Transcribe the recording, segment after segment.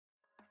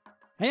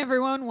Hey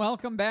everyone,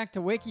 welcome back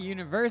to Wiki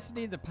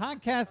University, the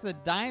podcast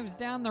that dives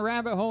down the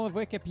rabbit hole of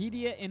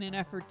Wikipedia in an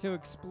effort to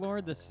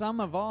explore the sum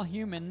of all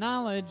human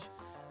knowledge.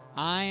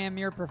 I am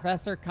your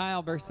professor,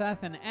 Kyle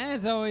Berseth, and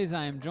as always,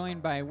 I am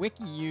joined by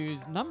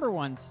WikiU's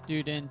 #1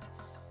 student,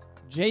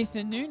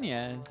 Jason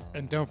Nunez.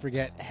 And don't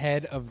forget,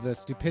 head of the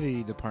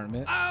stupidity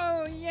department.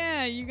 Oh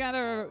yeah, you got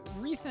a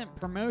recent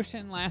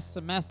promotion last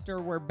semester.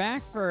 We're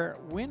back for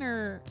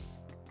winter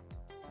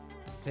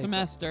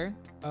semester.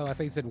 Oh, I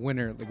think you said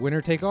winner, like winner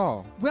take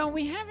all. Well,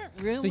 we haven't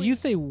really. So you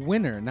say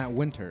winner, not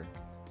winter.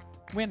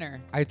 Winter.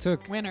 I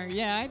took Winter,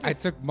 yeah. I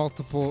took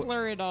multiple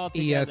slur it all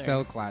together.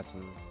 ESL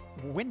classes.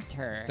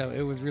 Winter. So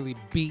it was really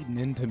beaten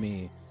into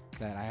me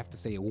that I have to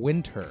say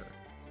winter.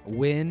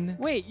 Win.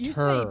 Wait, you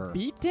say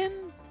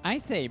beaten? I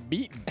say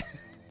beaten.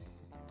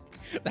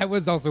 That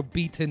was also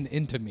beaten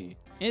into me.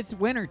 It's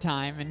winter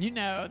time, and you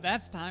know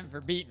that's time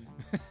for beaten.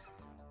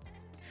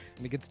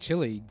 And it gets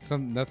chilly.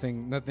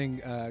 Nothing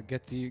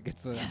gets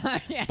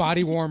a Yeah.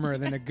 body warmer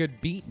than a good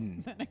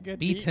beaten. A good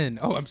Beaten.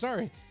 Oh, I'm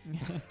sorry.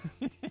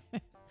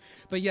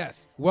 But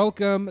yes,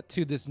 welcome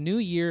to this new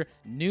year,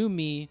 new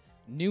me,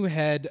 new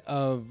head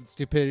of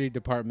stupidity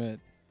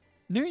department.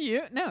 New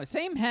you? No,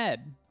 same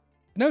head.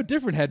 No,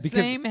 different head. Because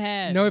Same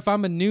head. No, if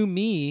I'm a new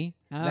me,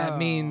 that Oh.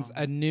 means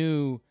a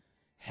new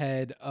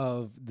head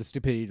of the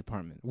stupidity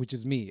department, which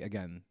is me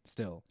again,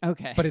 still.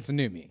 Okay. But it's a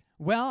new me.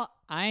 Well,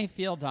 I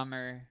feel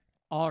dumber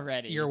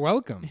already. You're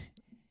welcome.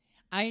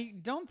 I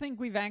don't think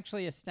we've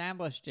actually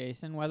established,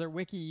 Jason, whether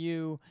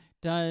WikiU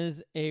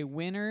does a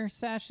winter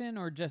session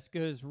or just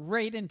goes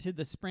right into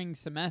the spring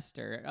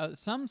semester.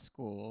 Some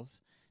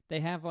schools, they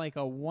have like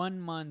a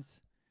 1-month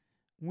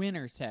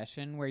winter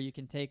session where you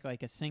can take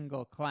like a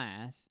single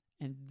class,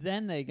 and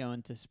then they go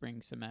into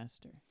spring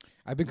semester.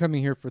 I've been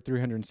coming here for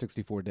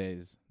 364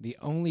 days. The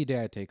only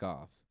day I take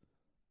off,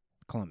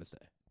 Columbus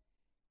Day.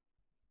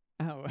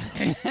 Oh,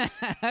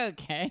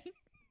 okay.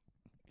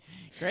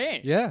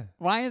 Great. Yeah.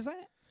 Why is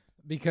that?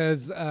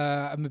 Because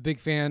I'm a big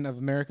fan of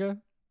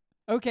America.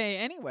 Okay,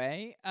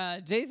 anyway,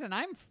 Jason,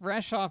 I'm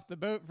fresh off the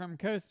boat from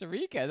Costa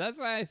Rica. That's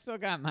why I still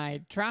got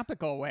my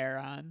tropical wear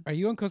on. Are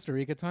you on Costa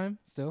Rica time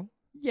still?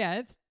 Yeah,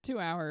 it's 2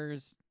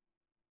 hours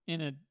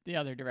in the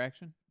other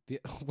direction.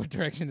 What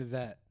direction is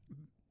that?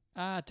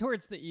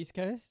 Towards the East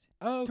Coast.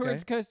 Oh, okay.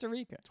 Towards Costa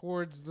Rica.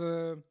 Towards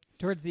the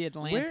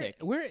Atlantic.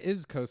 Where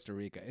is Costa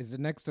Rica? Is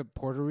it next to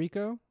Puerto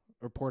Rico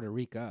or Puerto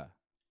Rica?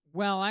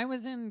 Well, I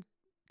was in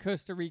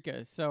Costa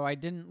Rica, so I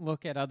didn't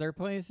look at other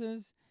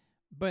places,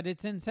 but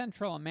it's in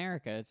Central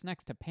America. It's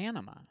next to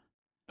Panama.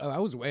 Oh, I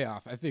was way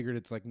off. I figured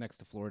it's like next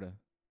to Florida.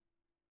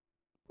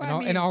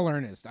 Well, In all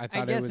earnest, I I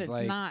thought guess it was it's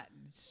like not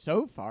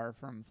so far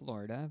from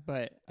Florida,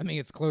 but I mean,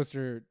 it's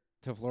closer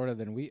to Florida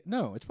than we.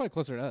 No, it's probably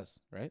closer to us,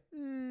 right?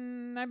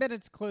 I bet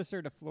it's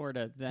closer to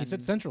Florida than You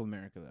said Central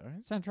America, though,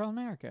 right? Central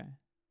America.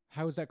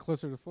 How is that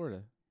closer to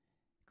Florida?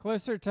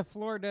 Closer to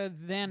Florida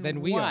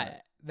than we what? are.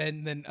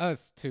 Than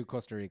us to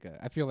Costa Rica.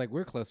 I feel like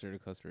we're closer to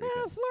Costa Rica.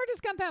 Well,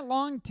 Florida's got that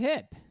long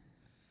tip.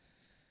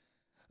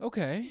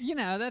 Okay, You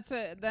know,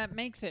 that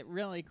makes it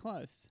really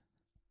close.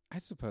 I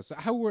suppose. So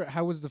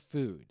how was the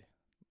food?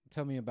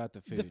 Tell me about the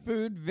food. The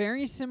food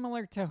very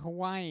similar to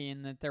Hawaii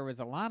in that there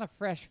was a lot of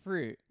fresh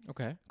fruit.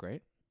 Okay,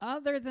 great.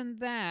 Other than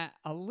that,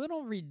 a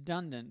little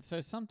redundant. So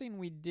something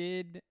we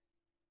did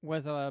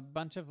was a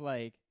bunch of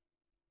like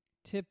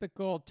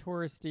typical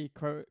touristy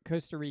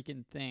Costa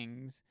Rican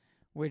things,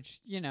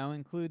 which, you know,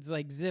 includes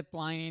like zip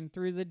lining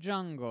through the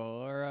jungle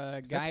or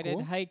a guided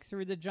cool. hike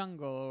through the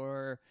jungle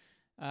or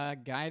a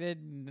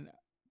guided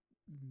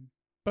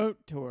boat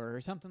tour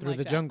or something Through like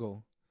the that.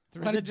 jungle.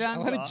 Through A the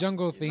jungle. lot of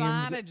jungle themed. A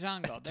lot of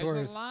jungle. There's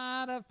tours. a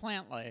lot of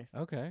plant life.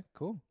 Okay,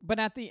 cool. But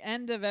at the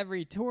end of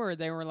every tour,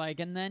 they were like,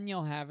 and then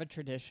you'll have a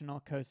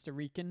traditional Costa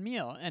Rican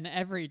meal. And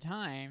every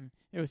time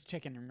it was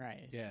chicken and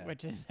rice,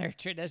 which is their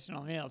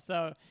traditional meal.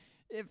 So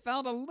it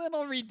felt a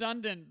little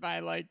redundant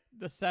by like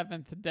the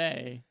 7th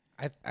day.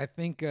 I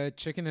think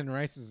chicken and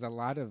rice is a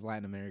lot of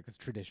Latin America's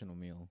traditional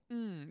meal.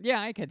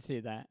 Yeah, I could see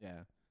that.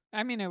 Yeah.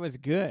 I mean, it was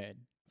good.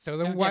 So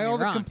then Don't why get me all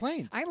the wrong.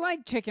 complaints? I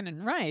like chicken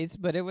and rice,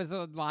 but it was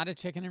a lot of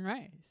chicken and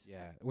rice.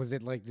 Yeah. Was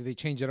it like, did they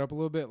change it up a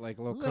little bit? Like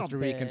a little Costa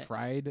Rican bit.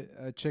 fried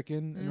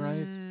chicken and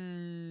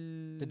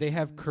rice? Did they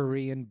have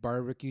Korean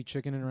barbecue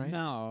chicken and rice?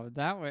 No,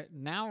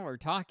 now we're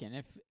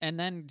talking. And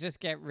then just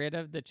get rid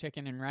of the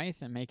chicken and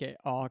rice and make it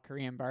all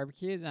Korean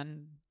barbecue,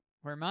 then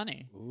we're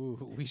money.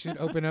 Ooh, we should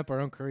open up our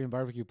own Korean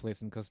barbecue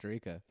place in Costa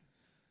Rica.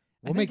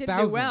 We'll I make think it'd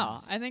thousands. do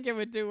well. I think it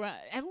would do well.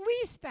 At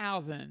least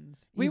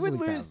thousands. We would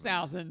Easily lose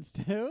thousands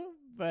too,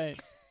 but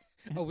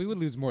Oh, we would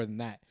lose more than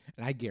that,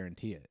 and I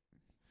guarantee it.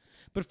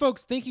 But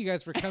folks, thank you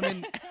guys for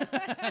coming.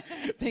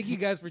 Thank you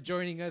guys for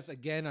joining us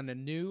again on a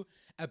new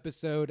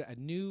episode, a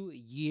new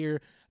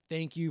year.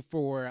 Thank you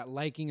for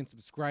liking and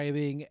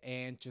subscribing,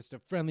 and just a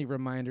friendly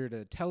reminder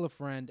to tell a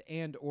friend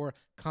and or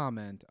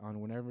comment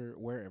on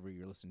wherever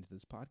you're listening to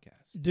this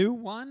podcast. do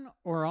one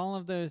or all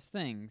of those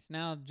things.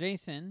 Now,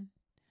 Jason,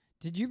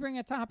 Did you bring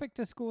a topic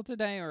to school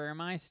today, or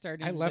am I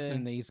starting? I left it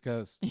in the East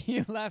Coast.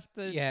 You left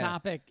the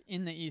topic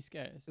in the East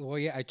Coast. Well,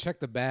 yeah, I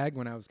checked the bag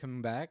when I was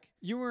coming back.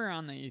 You were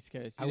on the East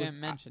Coast. You didn't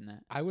mention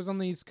that. I was on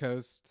the East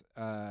Coast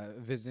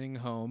visiting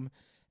home,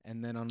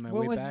 and then on my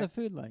way back. What was the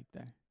food like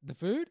there? The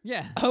food?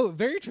 Yeah. Oh,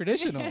 very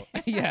traditional.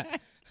 Yeah.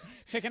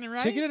 Chicken and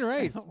rice? Chicken and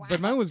rice. Wow. But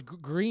mine was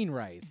green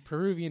rice,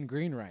 Peruvian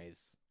green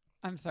rice.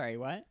 I'm sorry,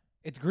 what?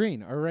 It's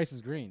green. Our rice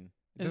is green.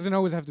 It doesn't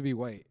always have to be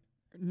white.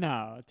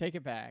 No, take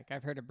it back.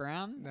 I've heard of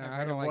brown. No,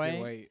 I don't like it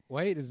white.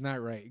 White is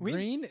not right.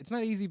 Green, it's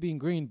not easy being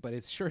green, but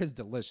it sure is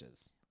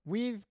delicious.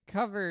 We've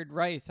covered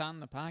rice on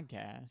the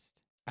podcast.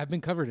 I've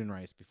been covered in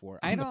rice before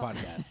on the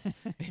podcast.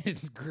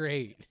 It's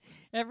great.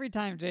 Every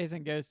time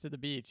Jason goes to the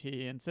beach,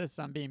 he insists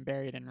on being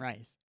buried in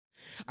rice.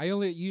 I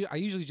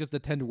usually just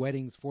attend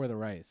weddings for the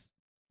rice.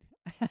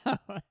 I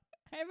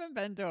haven't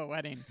been to a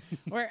wedding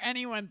where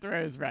anyone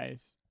throws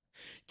rice.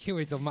 Can't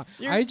wait till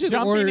I just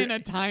jumping in a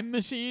time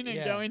machine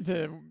and going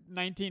to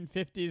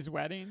 1950s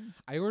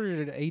weddings. I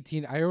ordered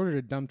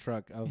a dump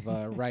truck of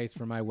rice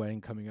for my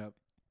wedding coming up.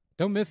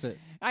 Don't miss it.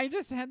 I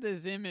just had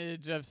this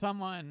image of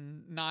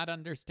someone not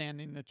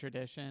understanding the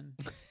tradition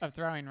of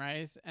throwing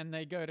rice, and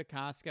they go to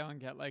Costco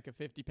and get like a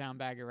 50-pound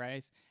bag of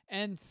rice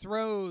and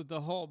throw the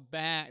whole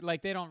bag.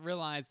 Like they don't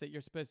realize that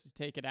you're supposed to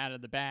take it out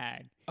of the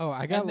bag. Oh,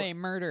 and they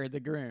murder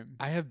the groom.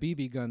 I have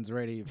BB guns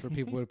ready for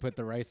people to put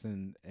the rice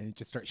in and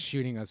just start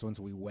shooting us once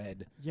we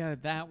wed. Yeah,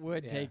 that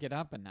would take it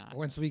up a notch.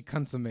 Once we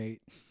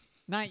consummate.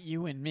 Not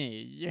you and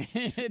me.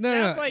 It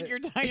sounds like you're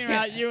talking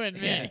about you and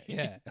me.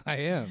 Yeah, I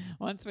am.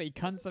 Once we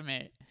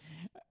consummate.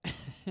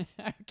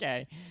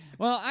 Okay.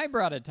 Well, I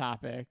brought a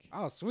topic.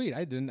 Oh, sweet.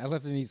 I didn't. I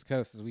left it in the East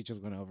Coast as we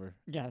just went over.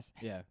 Yes.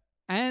 Yeah.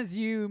 As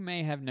you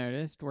may have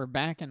noticed, we're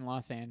back in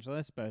Los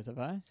Angeles, both of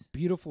us.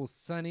 Beautiful,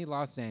 sunny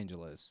Los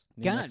Angeles,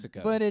 New Mexico.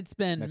 But it's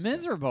been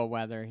miserable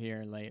weather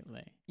here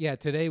lately. Yeah,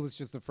 today was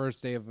just the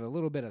first day of a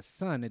little bit of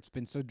sun. It's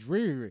been so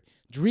dreary.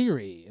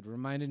 It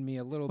reminded me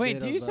a little bit of...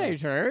 Wait, do you say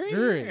dreary?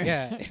 Dreary,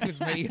 yeah. It was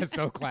my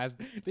ESO class.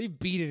 They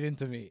beat it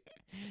into me.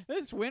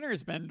 This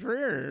winter's been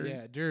dreary.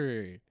 Yeah,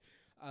 dreary.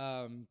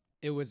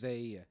 It was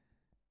a...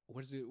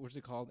 What's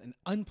it called? An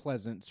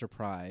unpleasant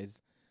surprise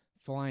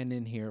flying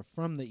in here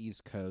from the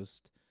East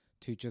Coast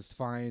to just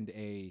find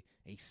a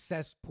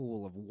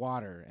cesspool of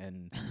water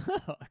and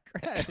oh,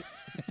 gross.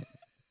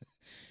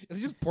 It's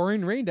just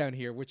pouring rain down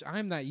here, which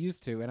I'm not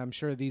used to, and I'm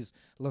sure these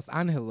Los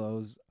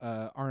Angelos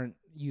aren't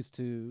used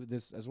to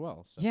this as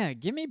well. So. Yeah,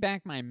 give me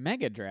back my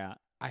mega drought.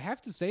 I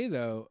have to say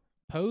though,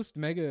 post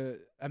rainfall,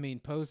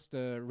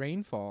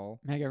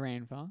 mega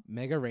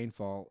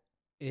rainfall,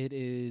 it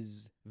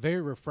is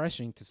very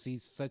refreshing to see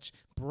such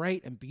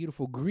bright and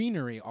beautiful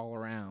greenery all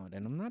around.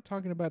 And I'm not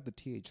talking about the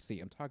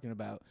THC. I'm talking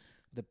about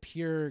the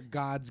pure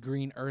God's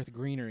green earth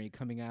greenery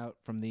coming out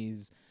from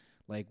these,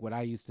 like what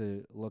I used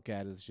to look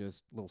at as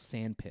just little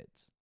sand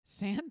pits.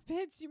 Sand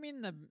pits? You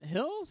mean the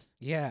hills?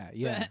 Yeah.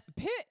 The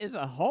pit is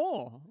a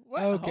hole.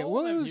 What okay, hole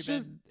well,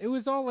 it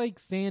was all like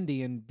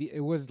sandy and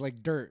it was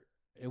like dirt.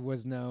 It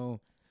was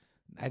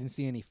I didn't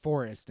see any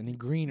forest, any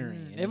greenery.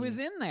 It was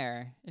in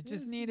there. It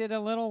just needed a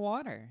little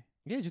water.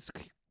 Yeah, just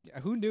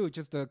who knew?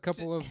 Just a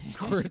couple of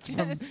squirts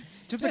from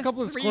a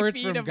couple of 3 squirts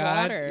feet from of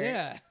God. Water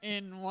Yeah,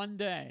 in one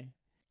day.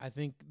 I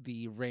think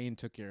the rain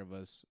took care of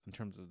us in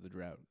terms of the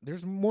drought.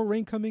 There's more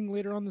rain coming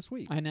later on this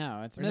week. I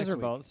know, it's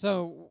miserable.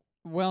 So,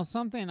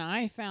 something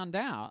I found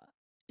out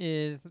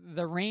is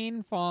the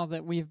rainfall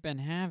that we've been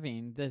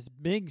having, this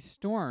big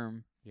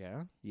storm,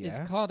 is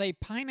called a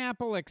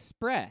Pineapple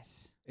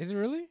Express. Is it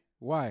really?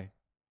 Why?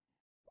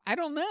 I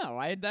don't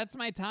know. That's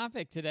my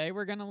topic today.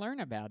 We're going to learn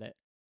about it.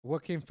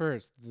 What came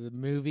first, the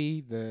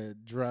movie, the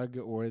drug,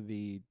 or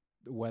the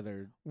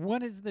weather?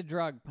 What is the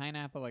drug,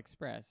 Pineapple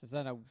Express? Is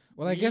that a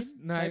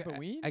type of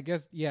weed? I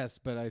guess yes,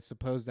 but I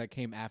suppose that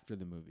came after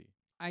the movie.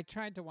 I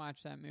tried to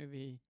watch that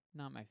movie.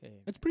 Not my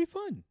fave. It's pretty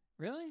fun.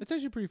 Really? It's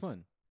actually pretty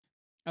fun.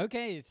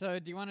 Okay, so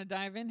do you want to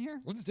dive in here?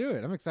 Let's do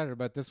it. I'm excited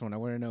about this one. I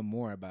want to know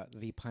more about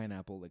the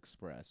Pineapple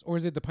Express. Or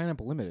is it the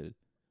Pineapple Limited?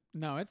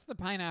 No, it's the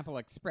Pineapple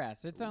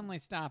Express. It's only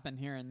stopping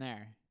here and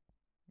there.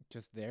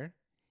 Just there?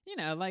 You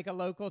know, like a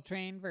local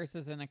train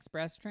versus an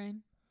express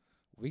train.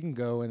 We can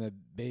go in a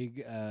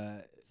big...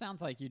 Sounds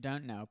like you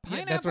don't know.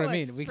 Pineapple that's what I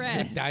mean. Express. We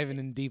can dive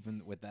in deep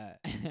with that.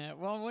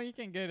 Well, we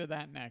can go to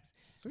that next.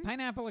 Sweet.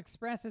 Pineapple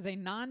Express is a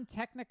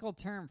non-technical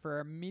term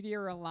for a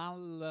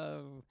Meteorology?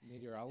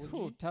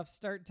 Tough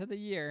start to the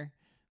year.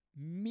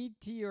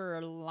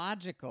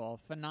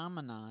 Meteorological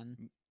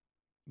phenomenon.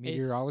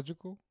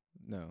 Meteorological?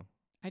 No.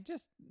 I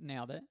just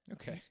nailed it.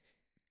 Okay.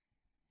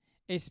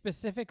 A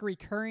specific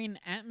recurring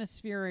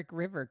atmospheric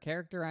river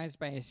characterized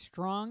by a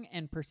strong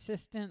and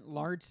persistent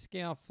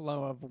large-scale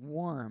flow of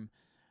warm,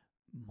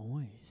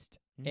 moist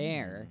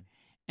air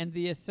and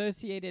the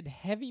associated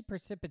heavy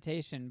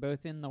precipitation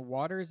both in the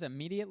waters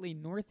immediately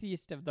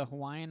northeast of the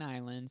Hawaiian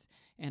Islands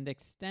and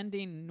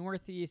extending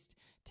northeast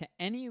to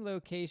any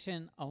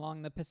location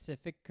along the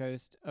Pacific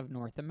coast of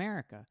North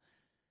America.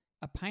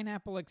 A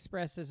Pineapple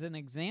Express is an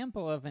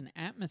example of an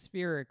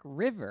atmospheric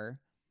river,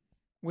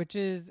 which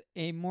is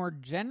a more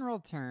general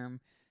term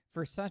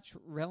for such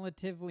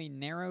relatively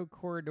narrow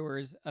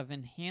corridors of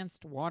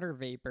enhanced water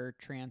vapor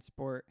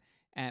transport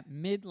at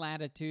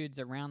mid-latitudes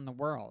around the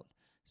world.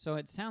 So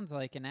it sounds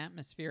like an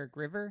atmospheric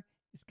river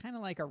is kind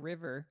of like a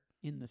river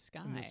in the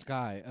sky. In the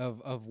sky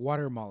of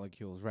water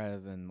molecules rather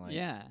than like.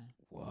 Yeah.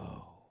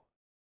 Whoa.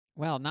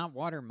 Well, not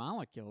water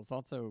molecules,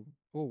 also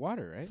Well,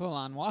 water, right? full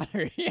on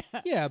water. Yeah.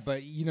 Yeah,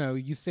 but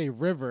you say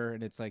river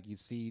and it's like you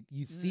see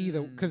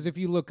the, because if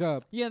you look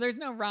up, Yeah, there's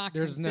no rocks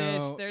There's and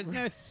no- fish. There's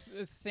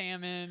no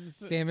salmons.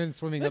 salmon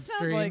swimming This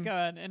upstream. sounds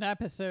like an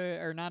episode,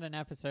 or not an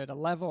episode, a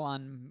level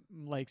on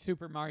like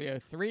Super Mario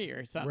 3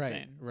 or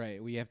something.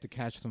 Right. We have to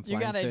catch some You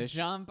flying gotta fish.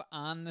 jump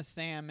on the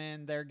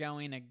salmon. They're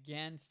going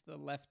against the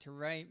left to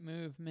right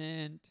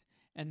movement,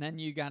 and then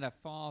you gotta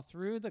fall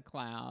through the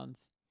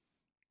clouds.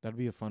 That'd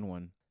be a fun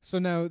one. So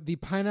now the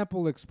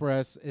Pineapple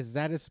Express, is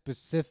that a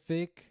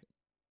specific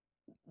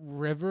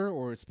river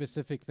or a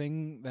specific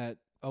thing that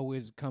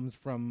always comes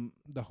from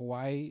the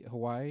Hawaii,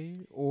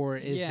 or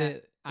is Yeah,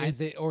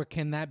 it or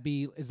can that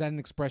be, is that an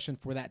expression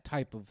for that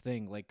type of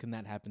thing? Like, can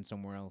that happen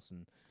somewhere else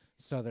in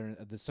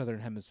the southern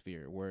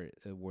hemisphere where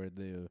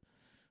the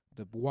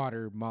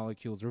water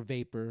molecules or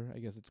vapor, I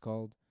guess it's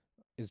called,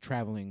 is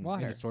traveling in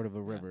Water. a sort of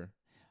a river?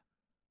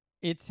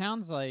 It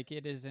sounds like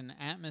it is an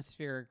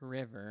atmospheric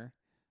river,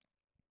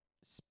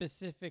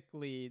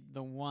 specifically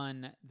the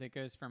one that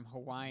goes from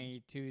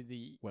Hawaii to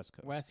the West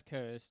Coast. west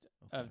coast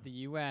of Okay. the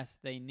U.S.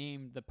 They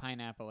named the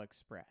Pineapple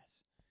Express.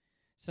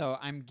 So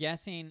I'm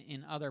guessing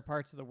in other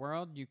parts of the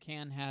world you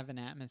can have an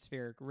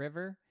atmospheric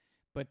river,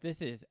 but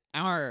this is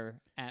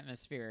our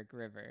atmospheric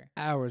river.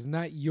 Ours,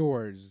 not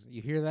yours.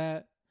 You hear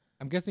that?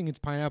 I'm guessing it's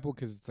pineapple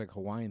because it's like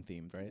Hawaiian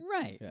themed, right?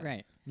 Right, Yeah.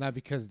 right. Not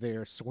because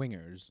they're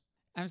swingers.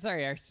 I'm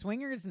sorry, are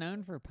swingers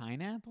known for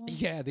pineapples?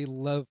 Yeah, they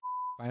love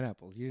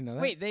pineapples. You didn't know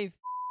that? Wait, they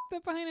the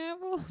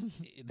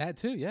pineapples? That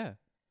too, yeah.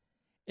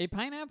 A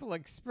Pineapple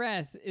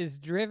Express is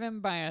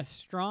driven by a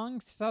strong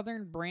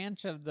southern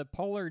branch of the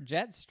polar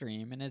jet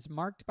stream and is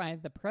marked by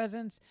the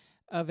presence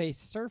of a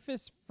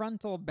surface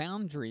frontal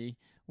boundary,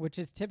 which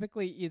is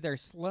typically either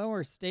slow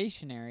or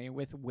stationary,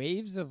 with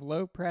waves of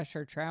low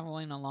pressure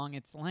traveling along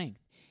its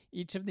length.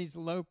 Each of these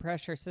low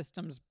pressure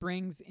systems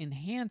brings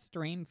enhanced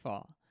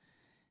rainfall.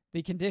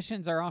 The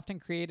conditions are often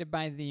created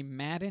by the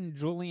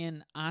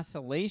Madden-Julian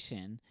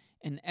oscillation,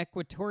 an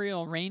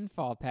equatorial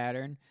rainfall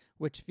pattern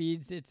which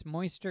feeds its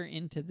moisture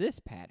into this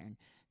pattern.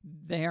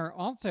 They are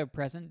also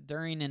present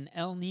during an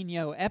El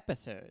Nino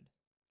episode.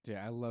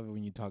 Yeah, I love it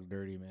when you talk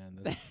dirty, man.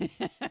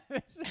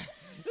 This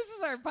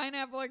is our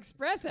Pineapple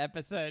Express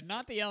episode,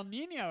 not the El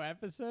Nino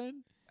episode.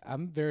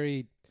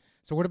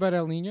 So what about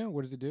El Nino?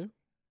 What does it do?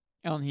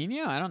 El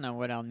Nino? I don't know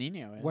what El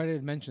Nino is. Why did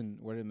it mention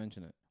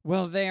it?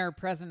 Well, they are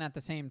present at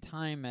the same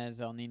time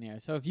as El Nino.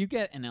 So if you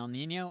get an El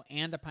Nino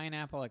and a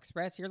Pineapple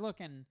Express, you're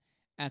looking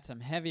at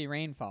some heavy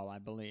rainfall, I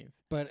believe.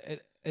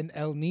 But an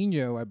El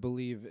Nino, I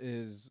believe,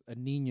 is a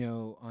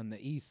Nino on the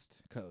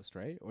East Coast,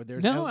 right? Or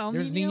there's El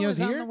there's Nino Ninos is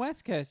here? on the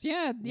West Coast.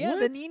 Yeah, the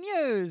What?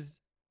 Ninos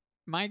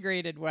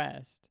migrated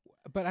west.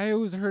 But I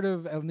always heard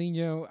of El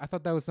Nino. I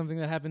thought that was something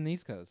that happened in the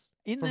East Coast.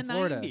 In From the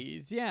Florida.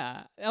 90s,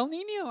 yeah. El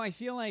Nino, I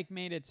feel like,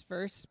 made its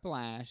first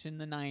splash in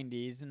the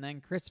 90s, and then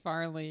Chris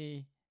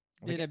Farley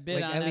did a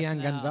bit like on Elian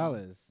SNL.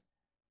 Gonzalez.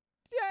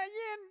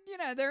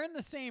 Yeah, they're in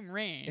the same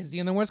range. Is he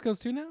on the West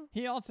Coast too now?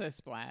 He also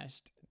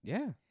splashed.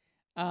 Yeah.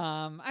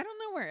 I don't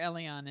know where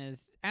Elian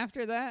is.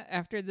 After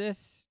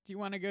this, do you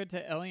want to go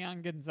to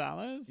Elian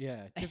Gonzalez?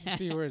 Yeah, just to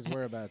see where his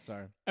whereabouts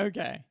are.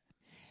 Okay.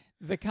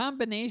 The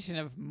combination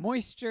of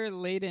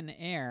moisture-laden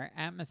air,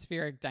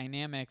 atmospheric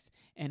dynamics,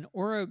 and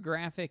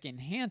orographic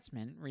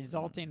enhancement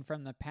resulting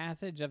from the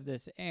passage of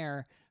this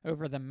air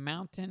over the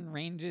mountain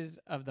ranges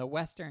of the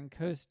western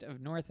coast of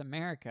North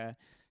America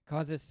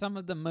causes some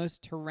of the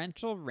most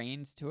torrential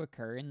rains to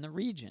occur in the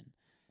region.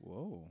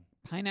 Whoa.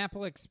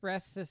 Pineapple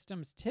Express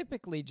systems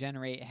typically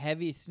generate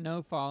heavy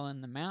snowfall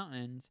in the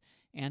mountains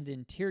and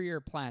interior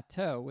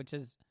plateau,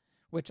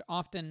 which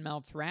often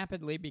melts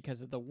rapidly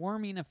because of the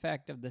warming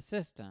effect of the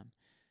system.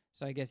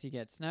 So I guess you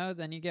get snow,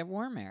 then you get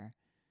warm air.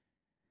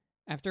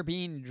 After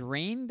being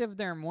drained of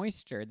their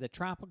moisture, the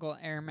tropical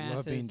air masses...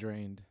 Love being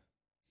drained.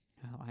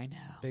 Oh, I know.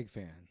 Big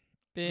fan.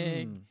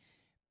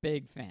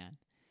 Big fan.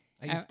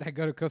 I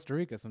go to Costa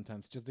Rica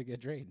sometimes just to get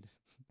drained.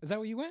 Is that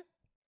where you went?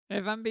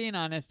 If I'm being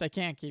honest, I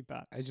can't keep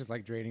up. I just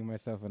like draining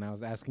myself, and I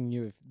was asking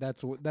you if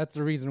that's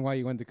the reason why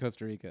you went to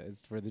Costa Rica,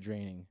 is for the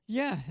draining.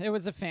 Yeah, it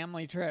was a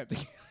family trip.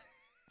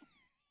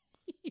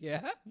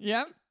 Yeah?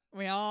 Yep.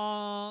 We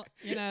all,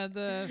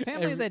 the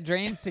family that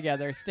drains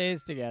together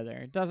stays together.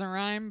 It doesn't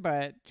rhyme,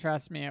 but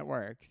trust me, it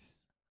works.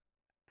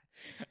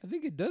 I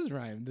think it does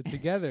rhyme. The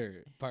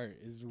together part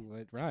is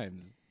what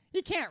rhymes.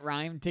 You can't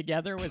rhyme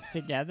together with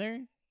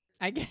together.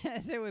 I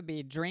guess it would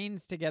be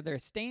drains together,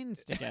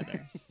 stains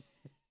together.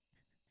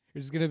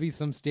 There's going to be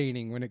some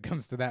staining when it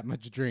comes to that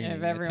much draining. If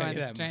I tell you everyone's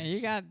that draining, much.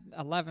 you got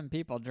 11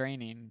 people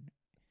draining.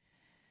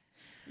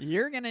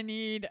 You're going to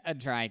need a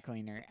dry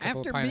cleaner.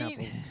 Couple of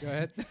pineapples. Go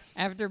ahead.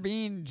 After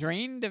being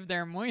drained of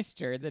their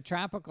moisture, the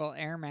tropical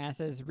air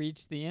masses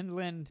reach the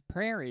inland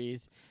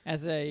prairies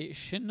as a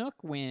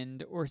Chinook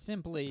wind, or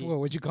simply Whoa,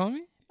 what'd you call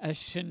me? a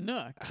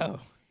Chinook. Oh.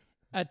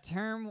 A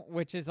term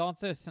which is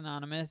also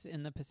synonymous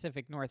in the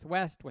Pacific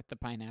Northwest with the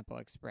Pineapple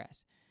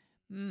Express.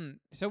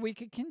 So we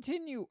could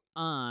continue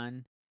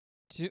on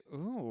to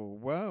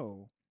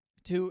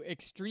to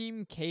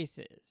extreme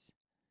cases.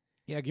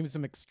 Yeah, give me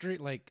some extreme,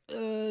 like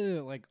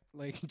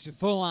just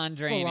Full on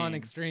draining. full on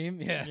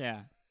extreme. Yeah.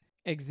 Yeah.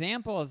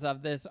 Examples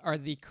of this are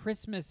the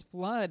Christmas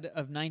flood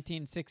of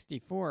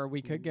 1964.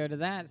 We could go to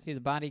that, see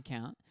the body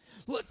count.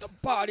 Let the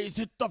bodies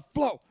hit the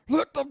floor.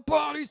 Let the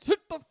bodies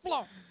hit the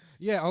floor.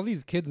 Yeah, all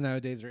these kids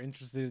nowadays are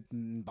interested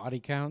in body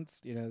counts.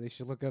 You know, they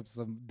should look up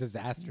some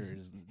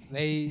disasters.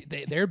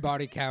 Their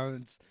body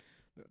counts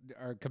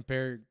are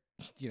compared,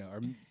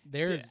 are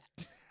theirs.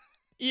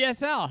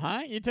 ESL,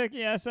 huh? You took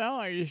ESL?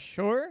 Are you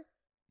sure?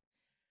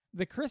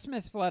 The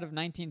Christmas flood of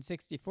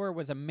 1964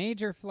 was a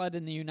major flood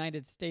in the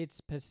United States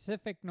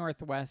Pacific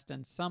Northwest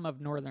and some of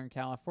Northern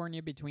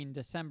California between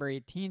December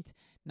 18th,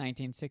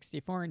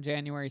 1964 and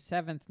January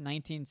 7th,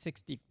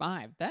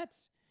 1965.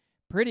 That's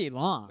pretty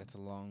long. That's a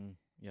long,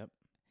 yep.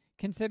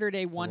 Considered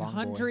a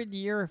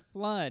 100-year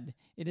flood,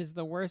 it is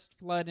the worst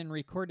flood in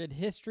recorded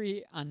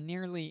history on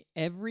nearly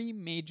every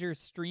major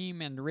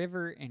stream and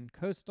river in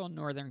coastal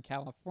Northern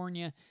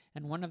California,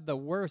 and one of the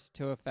worst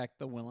to affect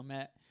the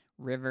Willamette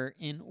River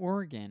in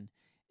Oregon.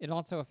 It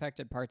also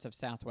affected parts of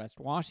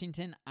southwest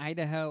Washington,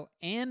 Idaho,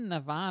 and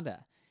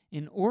Nevada.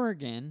 In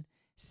Oregon,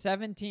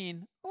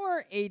 17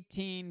 or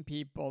 18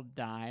 people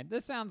died.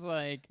 This sounds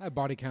like... That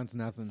body count's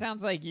nothing.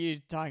 Sounds like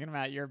you talking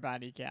about your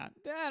body count.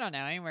 I don't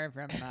know, anywhere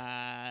from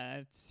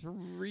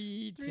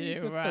 3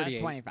 to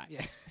 25.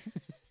 Yeah.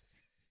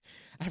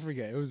 I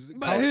forget. It was.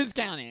 But who's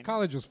counting?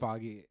 College was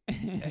foggy.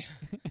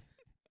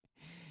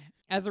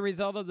 As a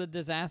result of the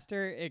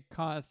disaster, it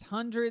caused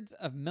hundreds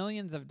of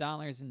millions of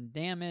dollars in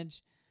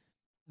damage.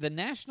 The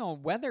National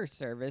Weather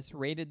Service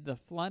rated the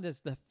flood as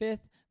the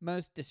 5th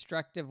most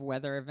destructive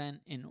weather event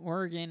in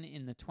Oregon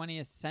in the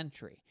 20th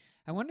century.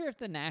 I wonder if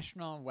the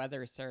National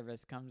Weather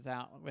Service comes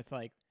out with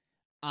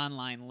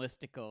online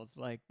listicles,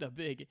 like the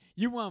big,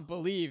 you won't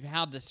believe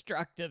how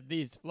destructive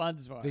these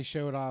floods were. They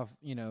showed off,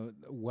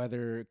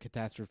 weather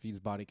catastrophes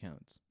body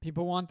counts.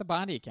 People want the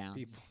body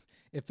counts.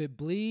 If it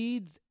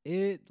bleeds,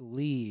 it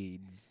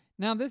leads.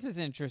 Now, this is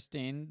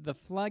interesting. The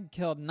flood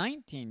killed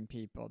 19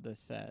 people, this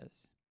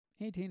says.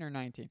 18 or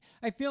 19.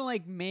 I feel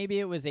like maybe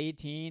it was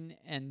 18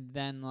 and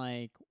then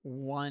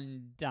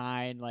one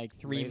died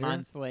 3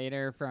 months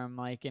later from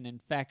an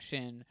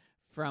infection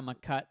from a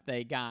cut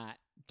they got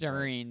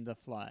during the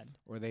flood.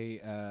 Or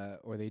they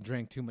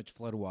drank too much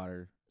flood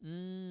water.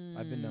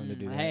 I've been known to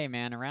do that. Hey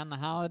man, around the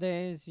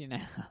holidays,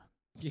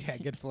 Yeah,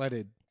 get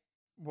flooded.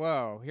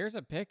 Whoa, here's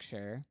a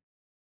picture.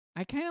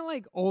 I kind of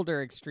like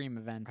older extreme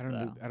events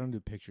I don't do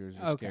pictures.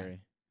 They're scary.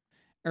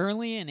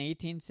 Early in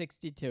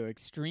 1862,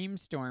 extreme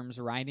storms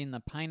riding the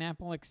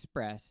Pineapple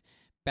Express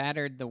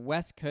battered the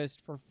West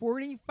Coast for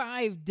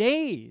 45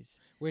 days.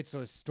 Wait, so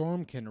a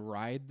storm can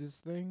ride this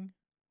thing?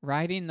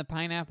 Riding the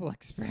Pineapple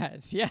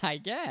Express. Yeah, I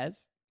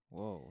guess.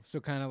 Whoa.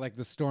 So kind of like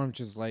the storm,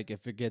 just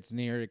if it gets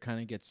near, it kind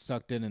of gets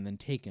sucked in and then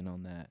taken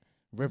on that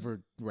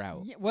river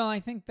route. Yeah, well, I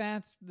think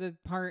that's the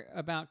part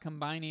about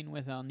combining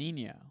with El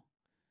Nino.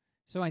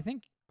 So I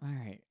think... All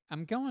right,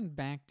 I'm going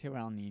back to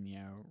El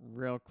Nino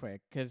real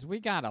quick because we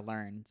got to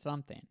learn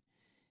something.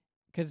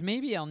 Because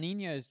maybe El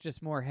Nino is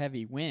just more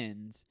heavy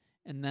winds,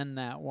 and then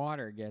that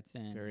water gets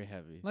in. Very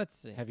heavy. Let's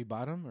see. Heavy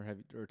bottom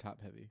or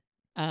top heavy?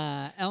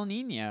 El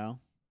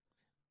Nino,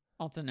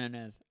 also known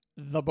as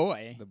the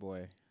boy,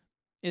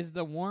 is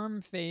the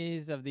warm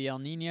phase of the El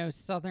Nino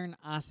Southern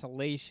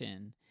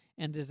Oscillation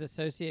and is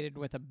associated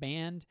with a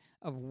band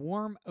of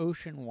warm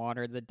ocean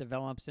water that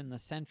develops in the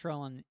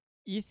central and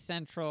east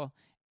central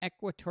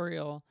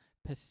equatorial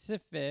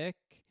Pacific,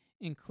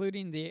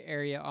 including the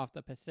area off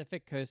the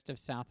Pacific coast of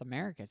South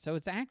America. So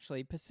it's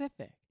actually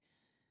Pacific.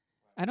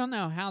 I don't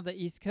know how the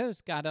East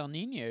Coast got El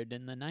Nino'd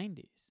in the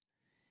 90s.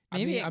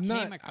 Maybe I'm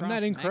not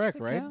incorrect,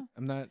 Mexico? right?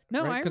 I'm not.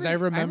 No, right? Because I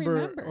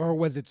remember, or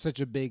was it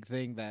such a big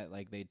thing that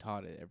they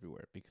taught it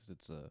everywhere because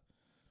it's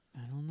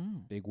I don't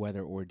know. Big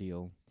weather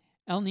ordeal.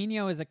 El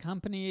Nino is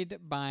accompanied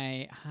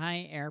by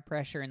high air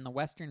pressure in the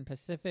western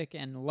Pacific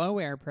and low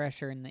air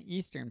pressure in the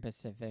eastern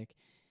Pacific.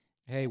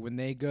 Hey, when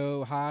they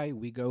go high,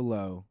 we go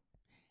low.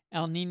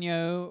 El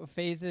Nino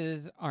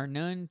phases are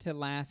known to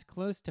last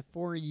close to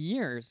 4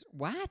 years.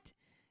 What?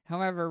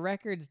 However,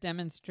 records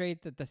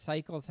demonstrate that the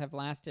cycles have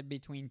lasted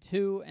between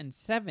 2 and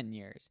 7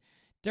 years.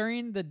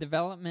 During the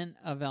development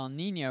of El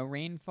Nino,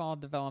 rainfall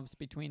develops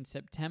between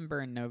September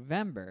and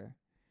November.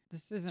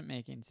 This isn't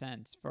making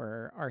sense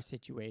for our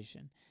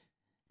situation.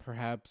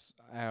 Perhaps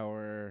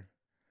our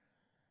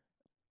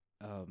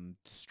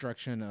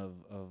destruction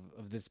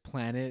of this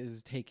planet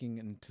is taking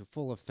into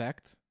full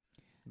effect.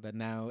 That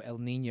now El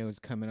Nino is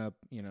coming up,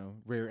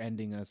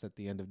 rear-ending us at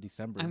the end of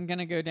December. I'm going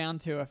to go down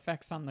to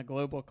effects on the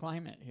global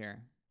climate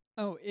here.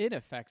 Oh, it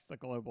affects the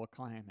global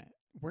climate.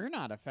 We're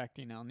not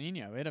affecting El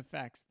Nino. It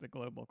affects the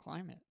global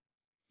climate.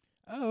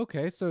 Oh,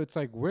 okay. So it's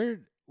like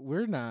we're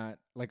not,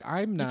 like,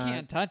 I'm not. You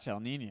can't touch El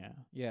Nino.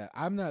 Yeah,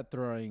 I'm not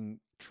throwing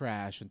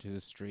trash into the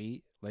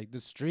street. Like,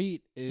 the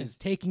street is It's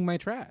taking my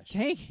trash.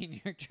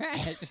 Taking your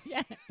trash,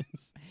 yes.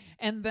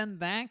 And then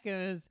that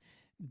goes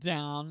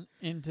down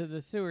into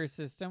the sewer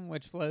system,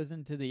 which flows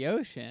into the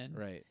ocean.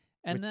 Right.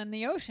 And then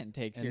the ocean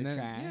takes your then,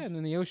 trash. Yeah, and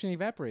then the ocean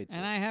evaporates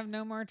And it. I have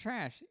no more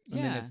trash. And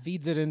Yeah. then it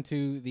feeds it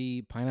into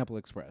the Pineapple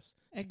Express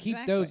to keep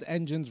Exactly. those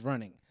engines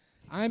running.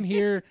 I'm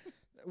here.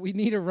 We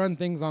need to run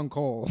things on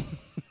coal.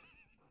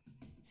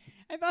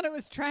 I thought it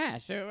was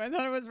trash. I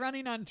thought it was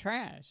running on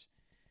trash.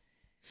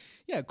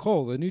 Yeah,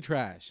 coal, the new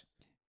trash.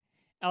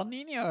 El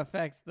Nino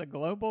affects the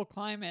global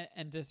climate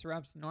and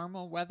disrupts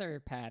normal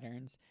weather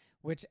patterns,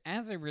 which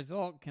as a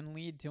result can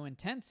lead to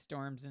intense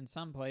storms in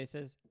some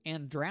places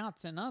and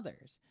droughts in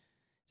others.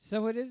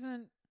 So it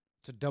isn't...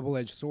 It's a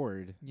double-edged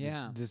sword.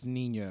 Yeah. This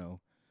Nino,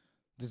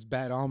 this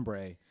bad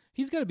hombre.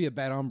 He's got to be a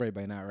bad hombre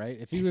by now, right?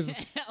 If he was...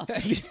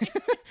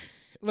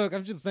 Look,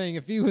 I'm just saying,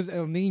 if he was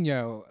El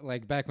Nino,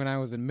 like back when I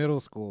was in middle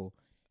school,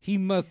 he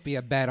must be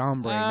a bad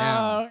hombre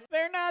now.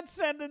 They're not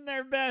sending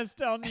their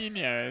best El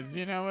Ninos.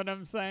 You know what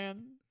I'm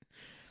saying?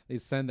 They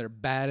send their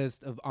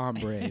baddest of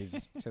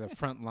hombres to the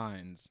front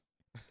lines.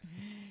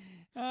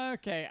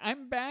 Okay,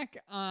 I'm back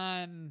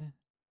on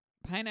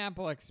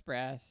Pineapple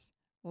Express.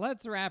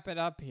 Let's wrap it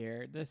up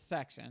here, this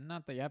section,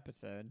 not the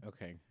episode.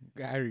 Okay,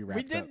 I already wrapped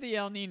We did up. the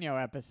El Nino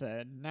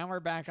episode. Now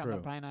we're back on the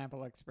True.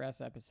 Pineapple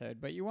Express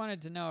episode. But you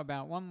wanted to know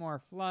about one more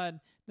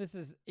flood. This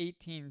is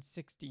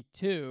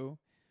 1862.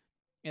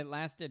 It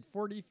lasted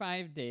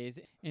 45 days.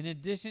 In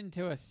addition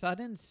to a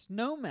sudden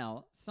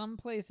snowmelt, some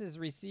places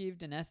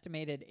received an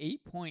estimated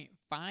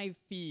 8.5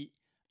 feet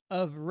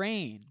of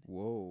rain.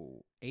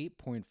 Whoa,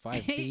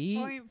 8.5 feet?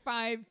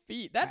 8.5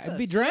 feet. That's I'd a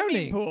be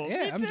swimming drowning. pool.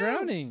 Yeah, Me I'm too.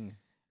 drowning.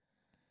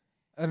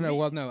 Oh, no, Me-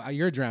 well, no,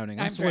 you're drowning.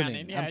 I'm swimming.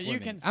 drowning. Yeah, I'm you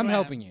swimming. can I'm swim.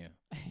 helping you.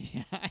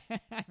 Yeah,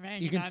 I'm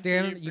hanging You can on to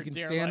stand. you You for can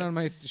dear stand life. on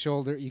my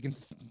shoulder. You can,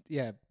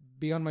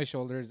 be on my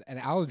shoulders, and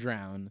I'll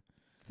drown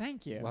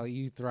Thank you. while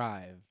you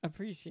thrive.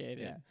 Appreciate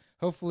it. Yeah.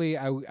 Hopefully,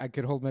 I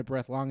could hold my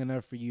breath long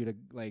enough for you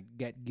to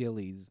get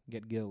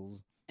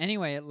gills.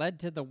 Anyway, it led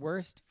to the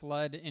worst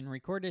flood in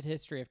recorded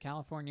history of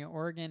California,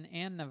 Oregon,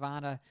 and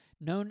Nevada,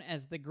 known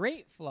as the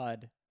Great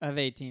Flood of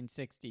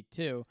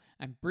 1862.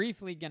 I'm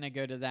briefly going to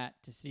go to that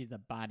to see the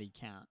body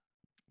count.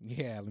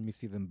 Yeah, let me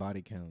see them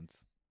body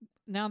counts.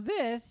 Now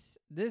this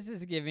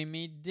is giving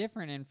me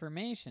different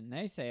information.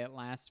 They say it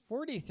lasts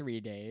 43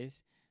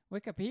 days.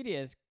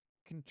 Wikipedia is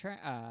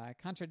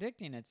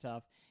contradicting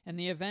itself, and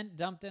the event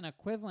dumped an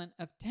equivalent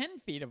of 10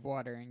 feet of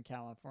water in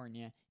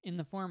California in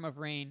the form of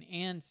rain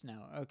and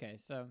snow. Okay,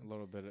 so... A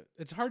little bit.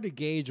 It's hard to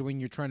gauge when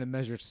you're trying to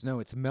measure snow.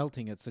 It's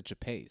melting at such a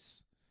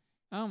pace.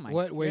 Oh my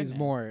What weighs goodness.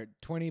 more,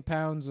 20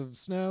 pounds of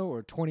snow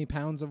or 20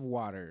 pounds of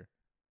water?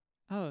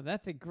 Oh,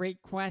 that's a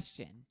great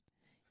question.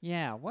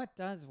 Yeah, what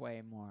does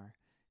weigh more?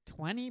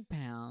 20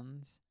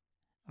 pounds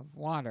of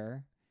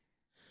water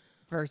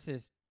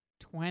versus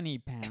 20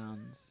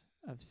 pounds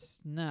of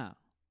snow.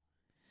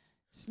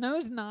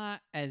 Snow's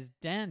not as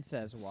dense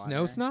as water.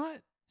 Snow snot?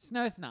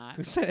 Snow's not.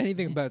 Who said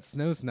anything about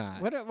snow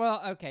snot?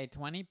 Well, okay,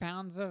 20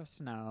 pounds of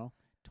snow,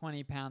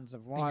 20 pounds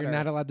of And water, you're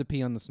not allowed to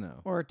pee on the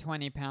snow. or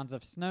 20 pounds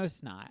of snow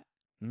snot.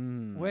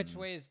 Which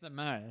weighs the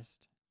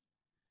most?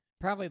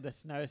 Probably the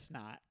snow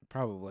snot.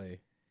 Probably.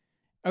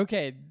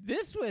 Okay,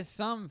 this was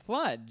some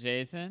flood,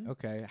 Jason.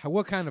 Okay.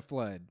 What kind of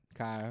flood,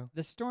 Kyle?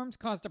 The storms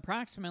caused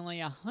approximately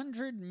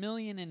 $100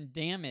 million in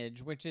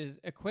damage, which is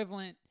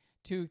equivalent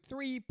to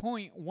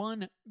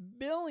 $3.1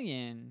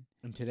 billion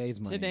In today's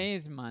money.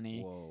 today's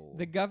money. Whoa.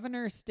 The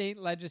governor, state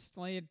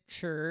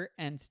legislature,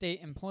 and state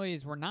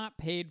employees were not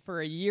paid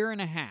for a year and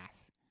a half.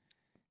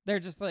 They're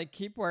just like,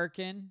 keep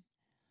working.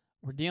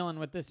 We're dealing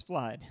with this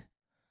flood.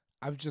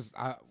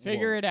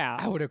 Figure it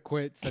out. I would have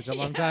quit such a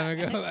long time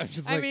ago. I'm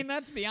just like, I mean,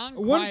 that's beyond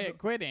One- quiet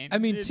quitting. I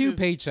mean, It 2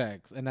 just-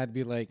 paychecks, and I'd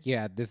be like,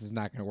 yeah, this is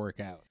not going to work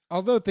out.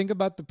 Although, think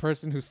about the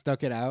person who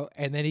stuck it out,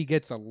 and then he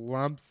gets a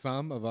lump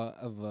sum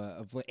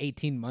of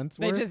 18 months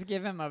They worth. just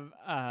give him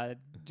a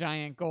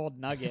giant gold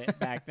nugget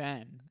back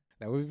then.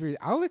 That would be.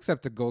 I'll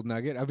accept a gold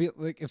nugget. I'll be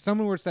like, if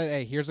someone were to say,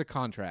 "Hey, here's a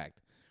contract,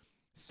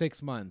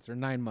 6 months or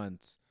 9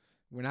 months.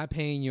 We're not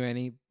paying you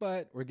any,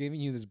 but we're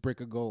giving you this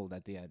brick of gold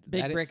at the end.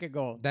 Big brick of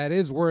gold. That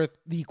is worth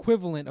the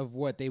equivalent of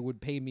what they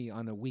would pay me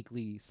on a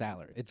weekly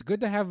salary. It's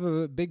good to have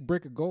a big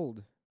brick of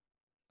gold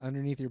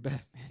underneath your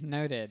bed.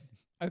 Noted.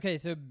 Okay,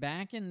 so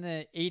back in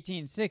the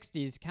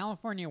 1860s,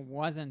 California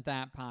wasn't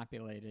that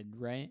populated,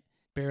 right?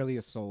 Barely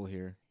a soul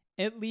here.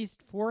 At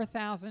least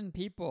 4,000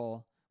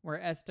 people were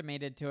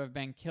estimated to have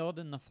been killed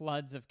in the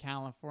floods of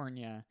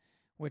California,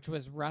 which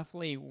was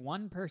roughly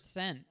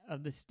 1%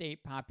 of the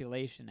state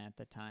population at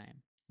the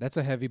time. That's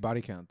a heavy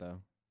body count,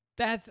 though.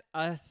 That's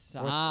a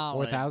solid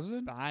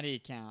 4,000 body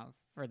count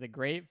for the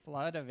Great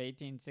Flood of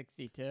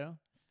 1862.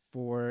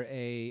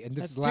 and this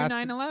That's is two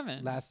lasted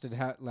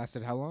 9/11s.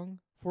 lasted how long?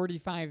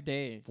 45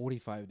 days.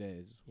 45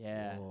 days.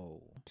 Yeah.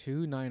 Whoa.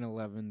 2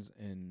 9/11s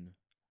in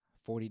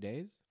 40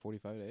 days,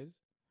 45 days.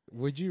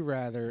 Would you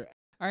rather?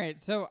 All right,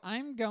 so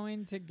I'm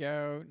going to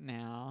go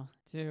now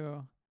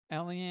to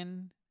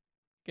Elian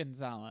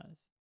Gonzalez.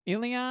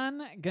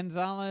 Elian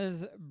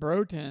Gonzalez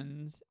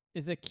Brotons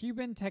is a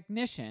Cuban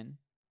technician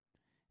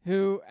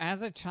who,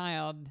 as a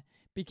child,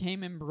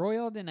 became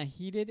embroiled in a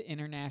heated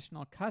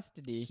international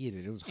custody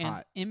It was and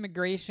hot.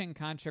 immigration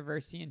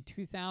controversy in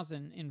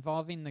 2000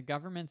 involving the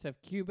governments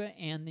of Cuba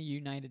and the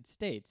United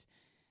States.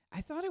 I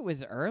thought it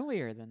was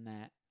earlier than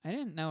that. I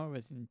didn't know it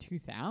was in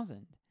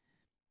 2000.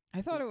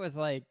 I thought it was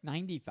like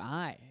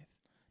 95.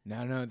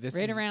 No, this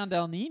right is, around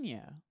El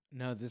Nino.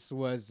 No, this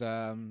was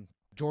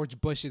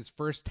George Bush's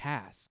first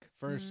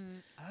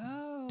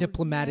Oh,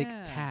 diplomatic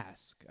yeah.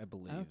 task, I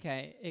believe.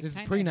 Okay. This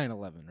is pre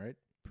 9/11, right?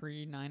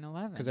 Pre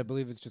 9/11. Because I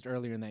believe it's just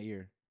earlier in that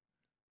year.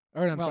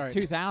 Or I'm well, sorry,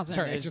 2000.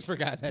 sorry, I is just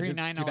forgot that. pre It's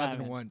 9/11.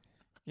 2001.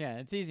 Yeah,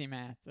 it's easy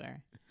math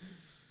there.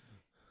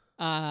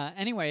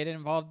 Anyway, it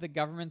involved the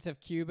governments of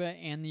Cuba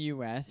and the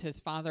U.S.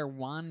 His father,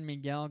 Juan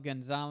Miguel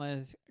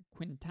Gonzalez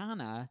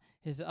Quintana,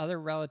 his other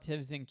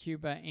relatives in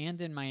Cuba and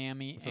in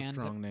Miami, That's a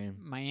strong name.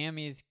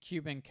 Miami's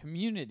Cuban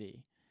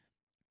community.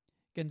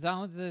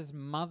 Gonzalez's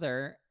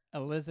mother,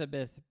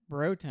 Elizabeth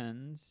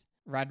Brotons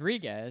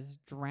Rodriguez,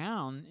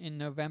 drowned in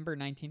November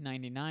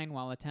 1999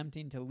 while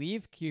attempting to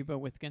leave Cuba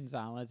with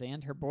Gonzalez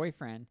and her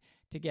boyfriend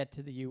to get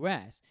to the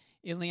U.S.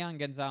 Elian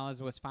Gonzalez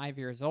was 5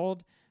 years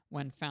old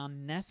when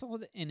found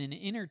nestled in an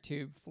inner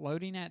tube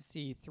floating at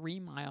sea 3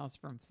 miles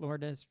from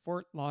Florida's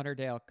Fort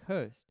Lauderdale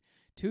coast.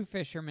 2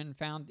 fishermen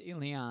found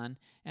Elian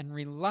and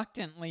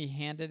reluctantly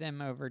handed him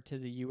over to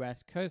the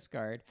U.S. Coast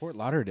Guard. Fort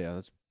Lauderdale,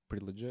 that's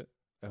pretty legit.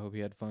 I hope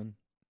he had fun.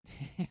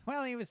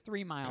 Well, he was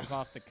 3 miles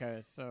off the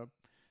coast, so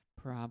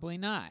probably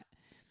not.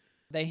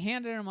 They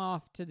handed him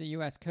off to the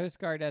U.S. Coast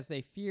Guard as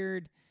they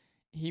feared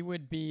he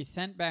would be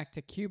sent back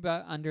to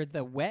Cuba under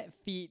the wet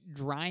feet,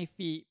 dry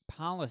feet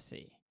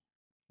policy.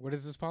 What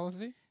is this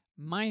policy?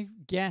 My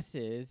guess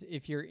is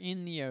if you're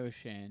in the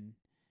ocean,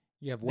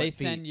 You have they wet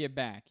feet. send you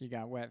back. You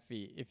got wet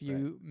feet. If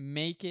you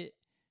make it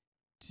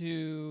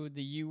to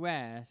the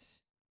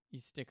U.S., you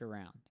stick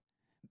around.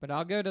 But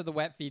I'll go to the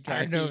wet feet, I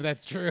dry don't know if feet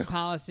that's true.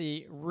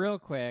 policy real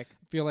quick.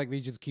 I feel like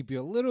they just keep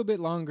you a little bit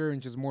longer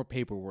and just more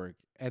paperwork,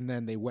 and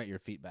then they wet your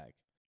feet back.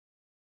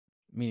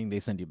 Meaning they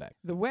send you back.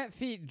 The wet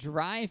feet,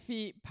 dry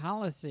feet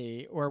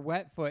policy, or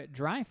wet foot,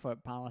 dry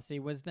foot policy,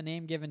 was the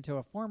name given to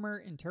a former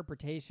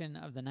interpretation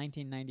of the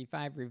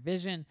 1995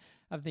 revision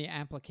of the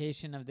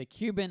application of the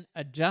Cuban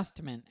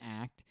Adjustment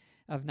Act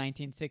of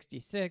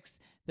 1966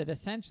 that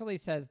essentially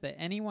says that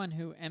anyone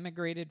who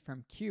emigrated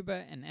from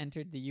Cuba and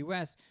entered the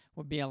U.S.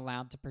 would be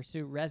allowed to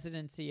pursue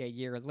residency a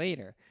year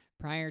later.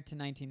 Prior to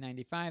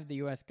 1995, the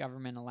U.S.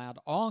 government allowed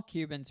all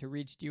Cubans who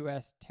reached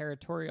U.S.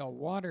 territorial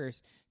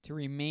waters to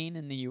remain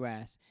in the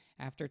U.S.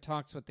 After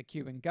talks with the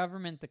Cuban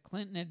government, the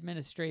Clinton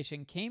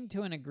administration came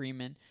to an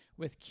agreement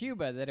with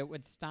Cuba that it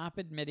would stop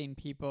admitting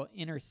people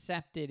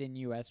intercepted in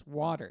U.S.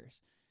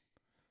 waters.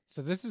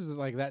 So this is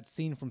like that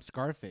scene from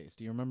Scarface.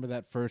 Do you remember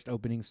that first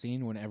opening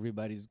scene when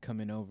everybody's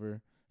coming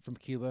over from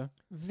Cuba?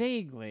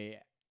 Vaguely.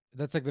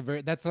 That's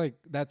like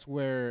that's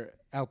where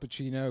Al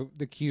Pacino,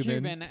 the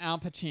Cuban Al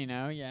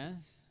Pacino, yes.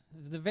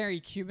 The very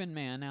Cuban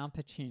man, Al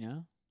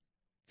Pacino.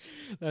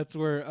 That's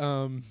where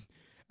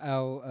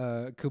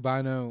Al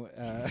Cubano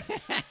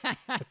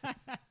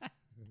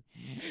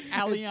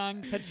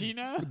Elian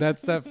Pacino?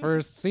 That's that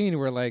first scene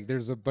where like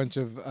there's a bunch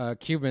of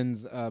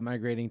Cubans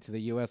migrating to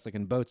the US like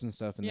in boats and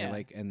stuff, and Yeah. they're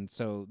like, and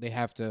so they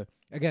have to,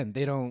 again,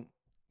 they don't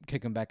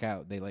kick them back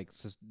out. They like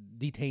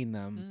detain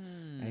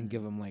them and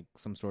give them like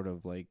some sort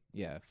of like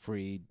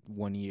free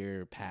 1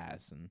 year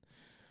pass, and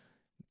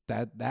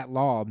that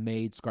law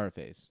made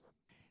Scarface.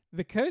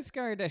 The Coast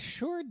Guard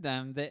assured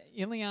them that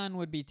Elian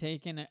would be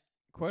taken,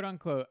 quote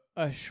unquote,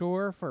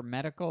 ashore for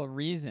medical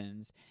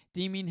reasons,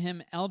 deeming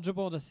him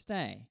eligible to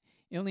stay.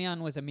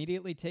 Elian was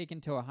immediately taken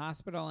to a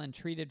hospital and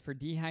treated for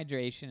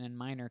dehydration and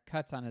minor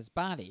cuts on his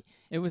body.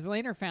 It was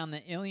later found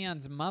that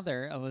Elian's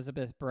mother,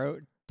 Elizabeth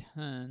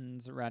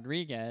Brotons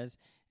Rodriguez,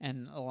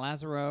 and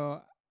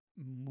Lazaro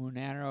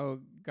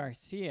Munero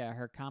Garcia,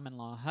 her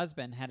common-law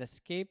husband, had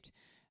escaped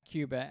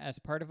Cuba as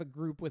part of a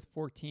group with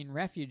 14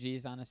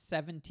 refugees on a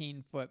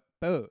 17-foot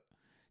boat.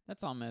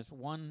 That's almost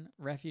one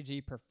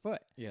refugee per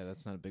foot. Yeah,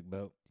 that's not a big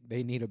boat.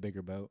 They need a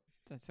bigger boat.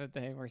 That's what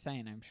they were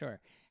saying, I'm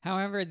sure.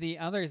 However, the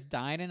others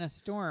died in a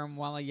storm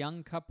while a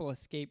young couple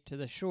escaped to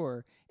the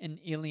shore and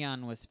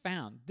Elian was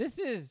found. This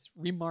is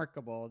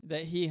remarkable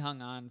that he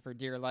hung on for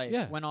dear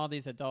life when all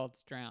these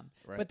adults drowned.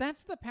 Right. But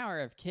that's the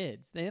power of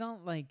kids. They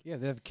don't Yeah,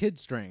 they have kid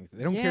strength.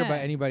 They don't care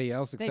about anybody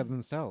else except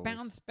themselves.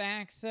 Bounce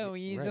back so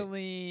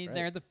easily. Right.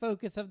 They're the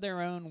focus of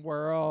their own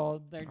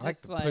world. They're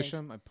just I push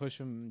them. I push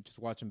them. Just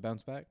watch them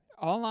bounce back.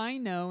 All I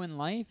know in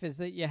life is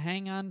that you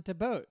hang on to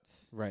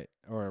boats. Right.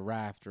 Or a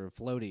raft or a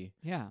floaty.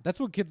 Yeah. That's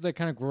what kids that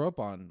kind of grow up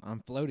on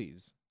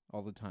floaties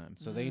all the time.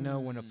 So they know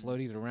when a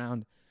floaty's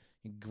around,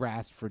 you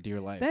grasp for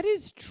dear life. That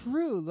is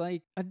true.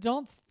 Like,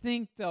 adults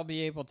think they'll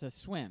be able to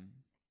swim.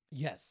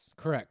 Yes,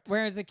 correct.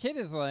 Whereas a kid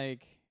is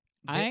like,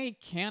 I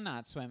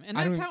cannot swim. And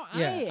that's how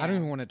I am. I don't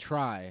even want to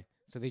try.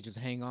 So they just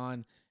hang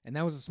on. And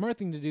that was a smart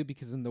thing to do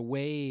because then the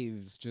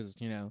waves just,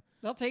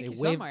 They'll take you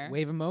wave, somewhere.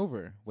 wave him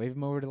over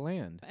to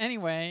land.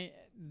 Anyway,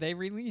 they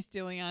released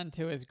Elian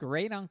to his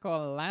great uncle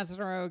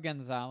Lázaro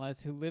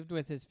Gonzalez, who lived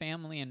with his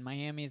family in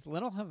Miami's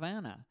Little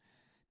Havana.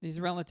 These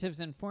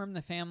relatives informed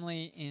the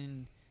family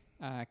in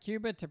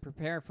Cuba to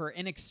prepare for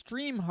an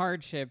extreme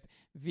hardship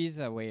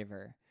visa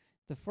waiver.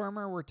 The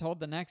former were told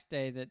the next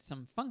day that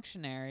some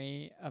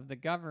functionary of the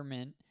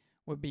government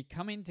would be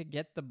coming to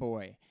get the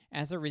boy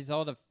as a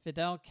result of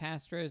Fidel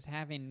Castro's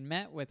having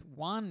met with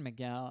Juan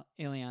Miguel,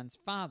 Elian's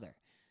father.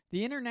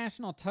 The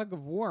international tug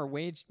of war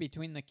waged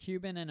between the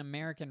Cuban and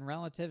American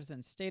relatives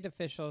and state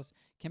officials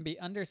can be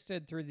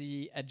understood through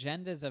the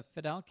agendas of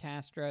Fidel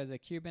Castro, the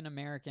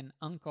Cuban-American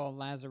uncle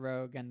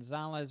Lázaro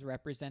Gonzalez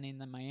representing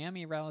the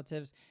Miami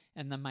relatives,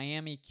 and the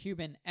Miami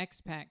Cuban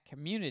expat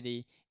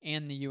community,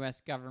 and the U.S.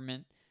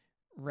 government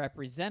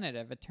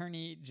representative,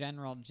 Attorney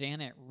General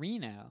Janet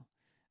Reno.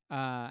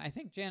 I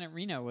think Janet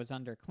Reno was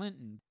under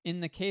Clinton. In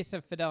the case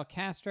of Fidel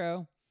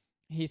Castro,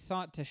 he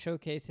sought to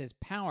showcase his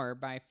power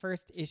by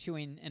first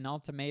issuing an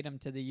ultimatum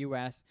to the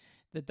U.S.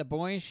 that the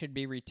boy should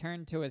be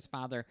returned to his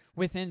father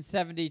within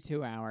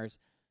 72 hours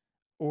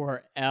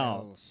or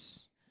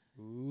else.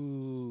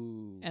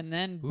 Ooh. And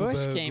then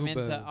Bush came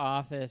into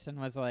office and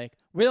was like,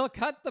 we'll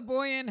cut the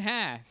boy in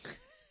half.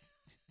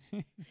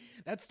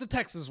 That's the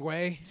Texas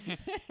way.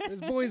 This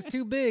boy's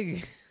too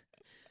big.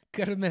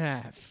 Cut him in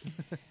half.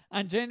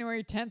 On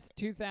January 10th,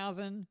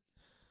 2000,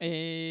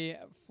 a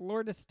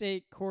Florida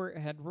state court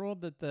had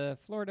ruled that the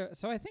Florida...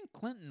 So I think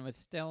Clinton was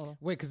still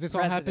Wait, because this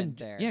all happened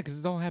there. Yeah, because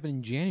this all happened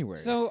in January.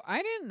 So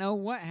I didn't know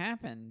what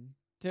happened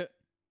to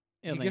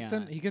Elian. He got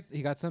sent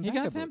back. He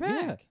got sent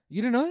back. Yeah.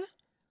 You didn't know that?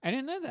 I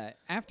didn't know that.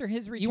 After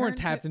his return... You weren't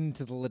tapped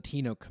into the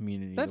Latino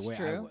community That's the way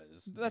true. I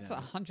was. That's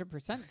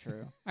 100%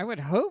 true. I would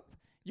hope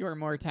you are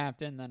more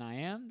tapped in than I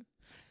am.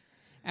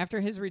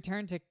 After his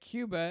return to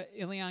Cuba,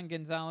 Elian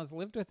Gonzalez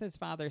lived with his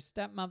father,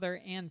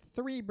 stepmother, and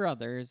 3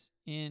 brothers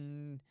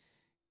in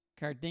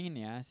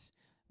Cardenas,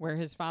 where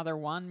his father,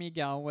 Juan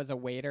Miguel, was a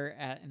waiter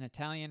at an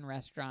Italian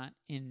restaurant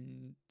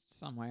in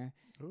somewhere.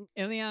 Ooh.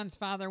 Elian's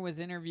father was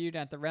interviewed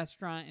at the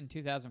restaurant in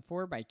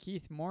 2004 by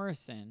Keith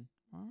Morrison.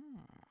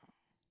 Oh.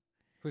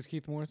 Who's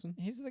Keith Morrison?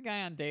 He's the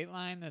guy on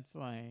Dateline that's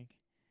like,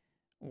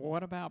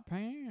 what about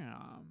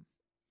Pam?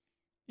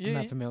 I'm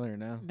not familiar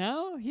now.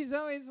 No, he's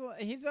always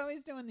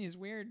doing these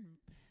weird,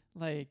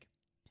 like,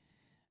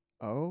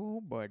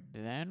 oh, but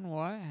then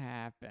what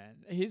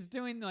happened? He's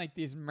doing like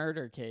these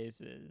murder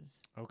cases.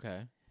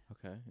 Okay,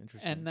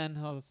 interesting. And then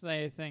he'll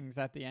say things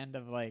at the end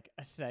of like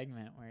a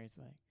segment where he's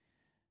like,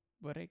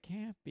 but it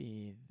can't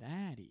be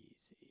that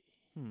easy.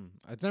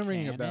 It's not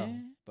ringing a bell,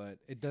 it? but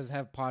it does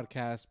have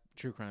podcast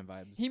true crime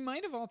vibes. He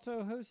might have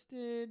also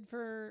hosted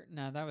for...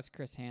 No, that was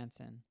Chris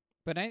Hansen.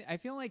 But I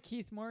feel like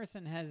Keith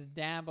Morrison has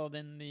dabbled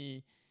in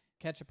the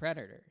Catch a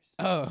Predators.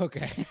 Oh,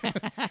 okay.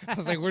 I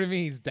was like, what do you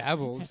mean he's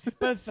dabbled?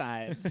 Both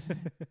sides.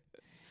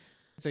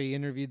 So you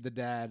interviewed the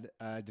dad.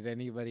 Did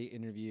anybody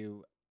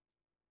interview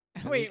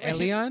wait,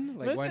 Elian?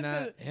 Like, why listen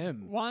not to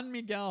him? Juan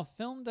Miguel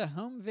filmed a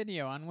home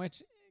video on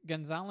which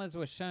Gonzalez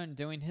was shown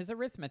doing his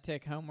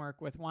arithmetic homework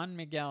with Juan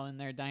Miguel in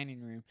their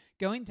dining room,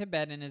 going to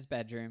bed in his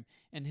bedroom,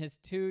 and his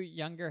 2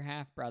 younger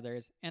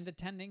half-brothers, and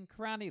attending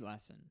karate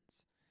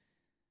lessons.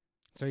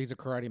 So he's a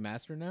karate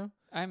master now?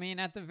 I mean,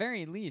 at the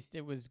very least,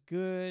 it was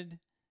good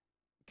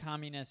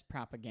communist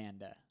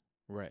propaganda.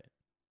 Right.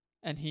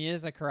 And he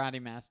is a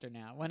karate master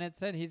now. When it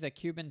said he's a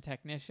Cuban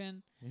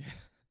technician,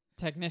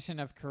 technician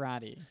of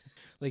karate.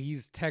 Like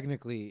he's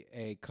technically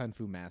a kung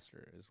fu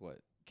master is what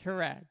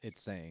Correct.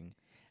 it's saying.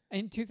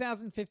 In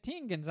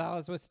 2015,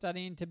 Gonzalez was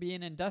studying to be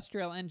an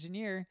industrial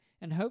engineer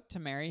and hoped to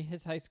marry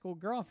his high school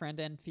girlfriend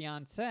and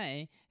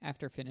fiancée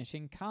after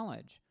finishing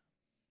college.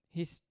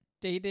 He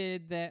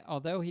stated that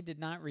although he did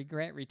not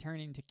regret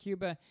returning to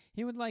Cuba,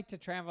 he would like to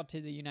travel to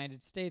the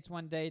United States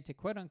one day to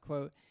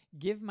quote-unquote,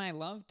 give my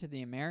love to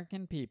the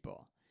American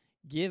people.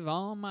 Give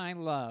all my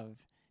love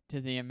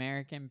to the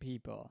American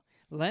people.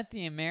 Let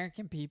the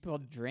American people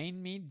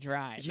drain me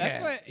dry. Yeah,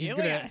 That's what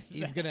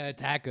he's gonna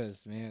attack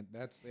us, man.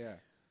 That's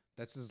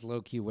his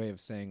low-key way of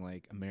saying,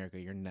 like, America,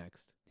 you're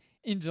next.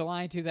 In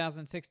July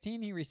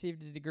 2016, he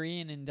received a degree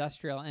in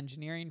industrial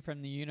engineering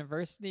from the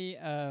University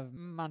of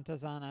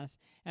Montazanas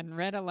and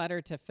read a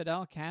letter to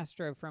Fidel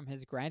Castro from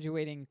his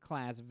graduating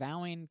class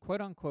vowing,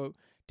 quote-unquote,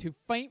 to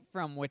fight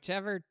from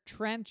whichever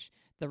trench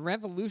the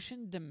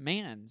revolution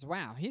demands.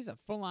 Wow, he's a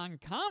full-on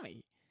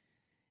commie.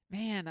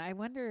 Man, I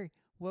wonder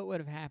what would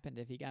have happened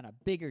if he got a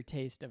bigger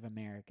taste of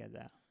America,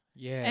 though.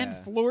 Yeah.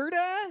 And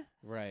Florida?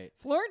 Right.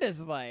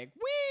 Florida's like,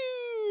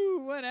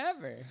 woo,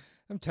 whatever.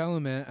 I'm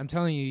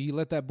telling you, you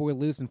let that boy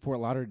loose in Fort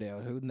Lauderdale,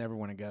 who'd never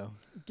want to go.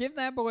 Give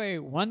that boy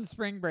one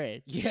spring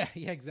break. Yeah,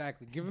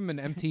 exactly. Give him an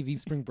MTV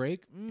spring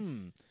break.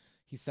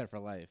 He's set for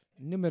life.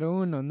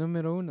 Numero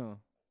uno.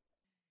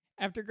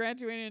 After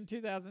graduating in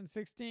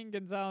 2016,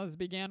 Gonzalez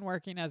began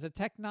working as a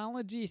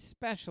technology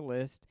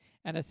specialist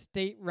at a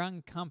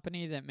state-run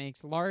company that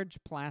makes large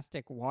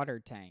plastic water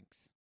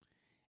tanks.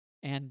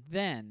 And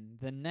then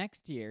the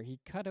next year, he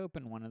cut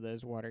open one of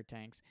those water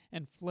tanks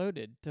and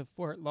floated to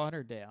Fort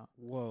Lauderdale.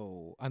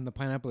 Whoa. On the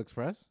Pineapple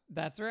Express?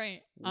 That's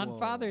right. Whoa. On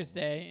Father's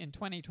Day in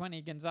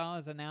 2020,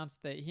 Gonzalez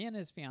announced that he and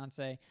his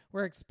fiancée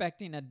were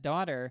expecting a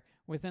daughter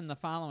within the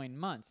following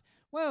months.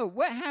 Whoa,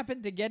 what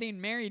happened to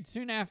getting married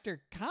soon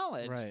after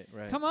college? Right.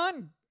 Come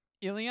on,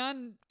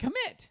 Elian,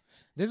 commit.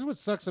 This is what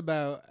sucks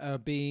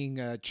about being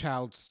a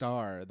child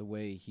star the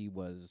way he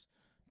was,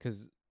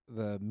 because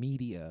the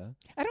media.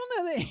 I don't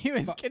know that he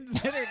was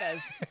considered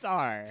a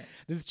star.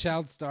 This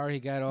child star, he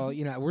got all,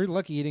 we're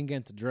lucky he didn't get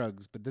into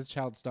drugs, but this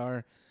child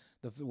star,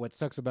 what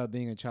sucks about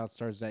being a child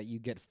star is that you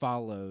get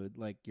followed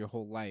like your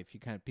whole life. You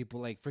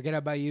people like forget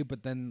about you,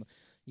 but then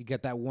you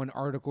get that one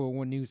article,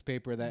 one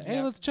newspaper that,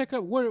 hey, let's check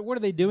out what are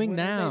they doing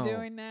now? What are they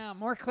doing now?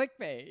 More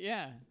clickbait,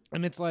 yeah.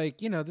 And it's like,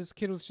 this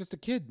kid was just a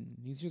kid.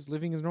 He's just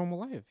living his normal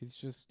life. He's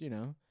just,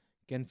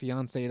 getting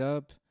fiancéed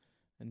up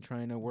and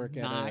trying to work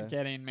not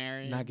getting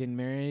married.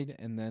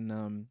 And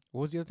then,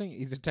 what was the other thing?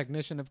 He's a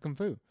technician of Kung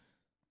Fu.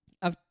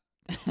 Of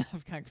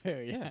Kung Fu,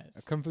 yes. Yeah,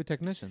 a Kung Fu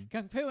technician.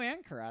 Kung Fu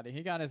and karate.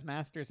 He got his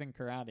master's in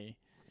karate.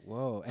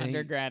 Whoa.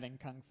 Undergrad in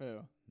Kung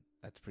Fu.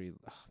 That's pretty,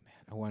 oh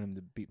man, I want him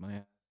to beat my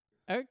ass.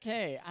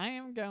 Okay, I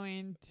am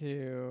going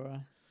to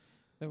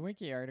the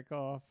wiki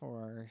article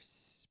for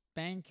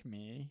Spank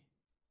Me,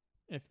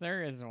 if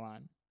there is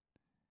one.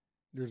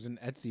 There's an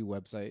Etsy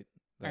website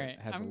that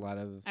has a lot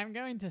of... I'm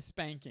going to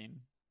spanking.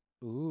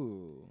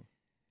 Ooh.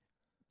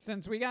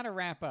 Since we got to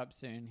wrap up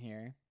soon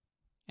here,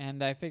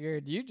 and I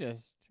figured you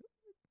just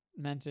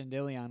mentioned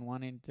Elian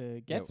wanting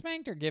to get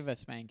spanked or give a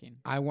spanking.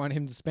 I want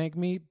him to spank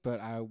me, but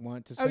I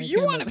want to spank him. Oh,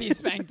 you want to be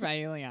spanked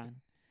by Elian.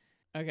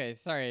 Okay,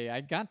 sorry. I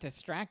got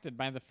distracted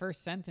by the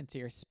first sentence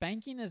here.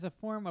 Spanking is a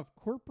form of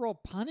corporal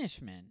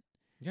punishment.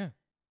 Yeah.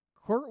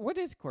 What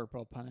is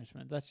corporal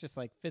punishment? That's just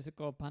like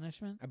physical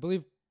punishment? I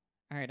believe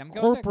all right, I'm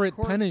going corporate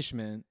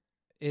punishment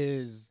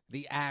is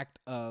the act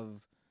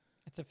of...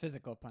 It's a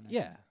physical punishment.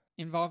 Yeah.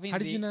 Involving How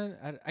did you know?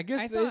 I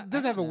guess it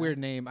does have a weird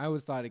name. I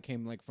always thought it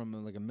came like from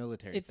a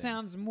military It thing.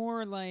 sounds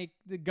more like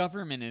the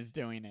government is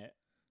doing it.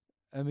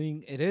 I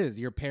mean, it is.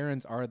 Your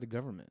parents are the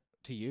government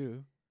to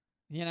you.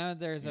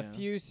 There's a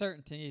few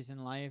certainties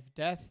in life: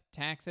 death,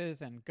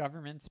 taxes, and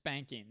government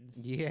spankings.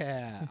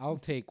 Yeah, I'll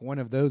take one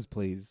of those,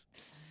 please.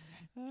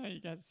 Oh,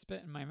 you guys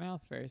spit in my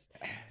mouth first.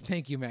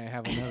 Thank you, may I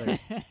have another?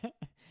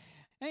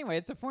 Anyway,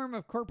 it's a form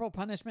of corporal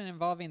punishment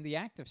involving the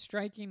act of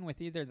striking with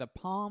either the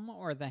palm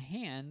or the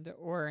hand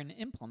or an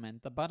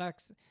implement the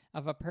buttocks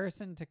of a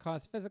person to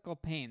cause physical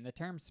pain. The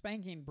term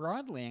spanking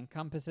broadly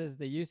encompasses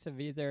the use of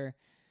either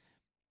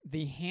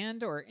the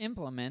hand or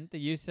implement. The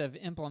use of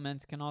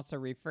implements can also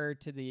refer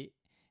to the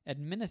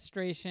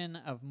administration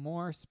of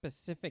more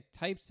specific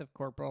types of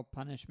corporal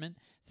punishment,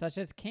 such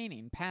as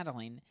caning,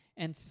 paddling,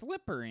 and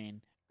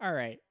slippering. All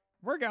right,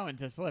 we're going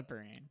to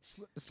slippering.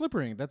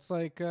 Slippering, that's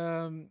like,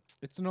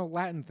 it's an old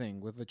Latin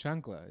thing with the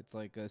chancla. It's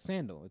like a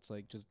sandal. It's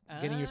like just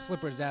getting your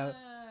slippers out.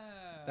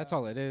 That's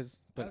all it is.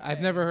 But Okay.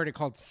 I've never heard it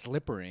called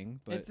slippering.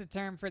 But It's a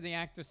term for the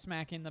act of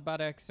smacking the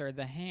buttocks or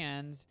the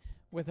hands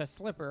with a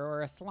slipper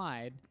or a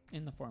slide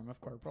in the form of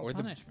corporal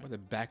punishment. Or the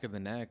back of the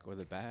neck or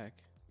the back.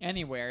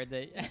 Anywhere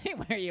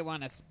you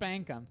want to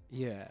spank them.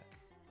 Yeah,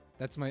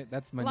 that's my.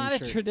 A lot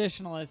of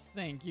traditionalists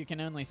think you can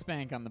only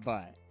spank on the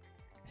butt.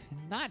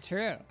 Not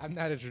true. I'm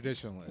not a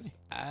traditionalist.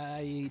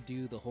 I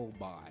do the whole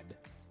bod.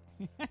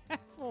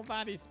 Full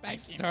body I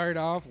spanking. start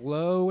off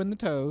low in the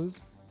toes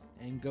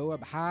and go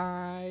up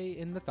high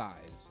in the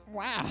thighs.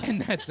 Wow.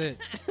 And that's it.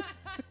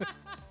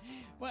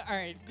 Well, all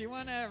right. Do you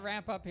want to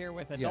wrap up here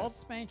with adult Yes.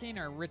 spanking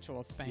or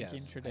ritual spanking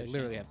Yes, tradition? I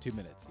literally have 2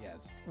 minutes.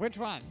 Yes. Which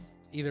one?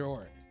 Either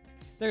or.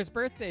 There's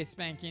birthday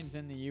spankings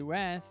in the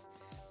U.S.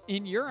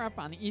 In Europe,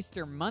 on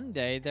Easter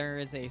Monday, there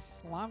is a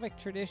Slavic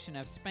tradition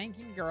of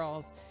spanking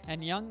girls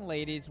and young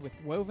ladies with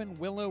woven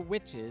willow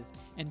witches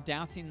and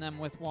dousing them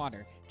with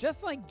water,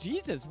 just like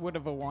Jesus would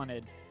have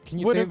wanted. Can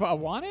you would save- have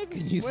wanted?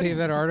 Can you Would save have-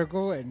 that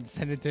article and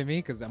send it to me?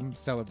 Because I'm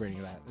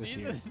celebrating that this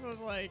year. Jesus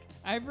was like,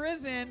 I've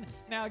risen,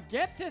 now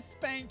get to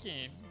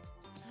spanking.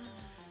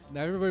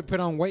 Now everybody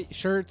put on white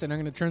shirts and I'm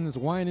going to turn this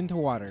wine into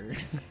water.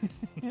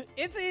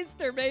 It's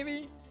Easter,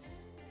 baby.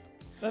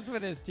 That's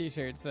what his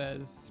t-shirt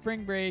says.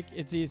 Spring break,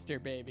 it's Easter,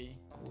 baby.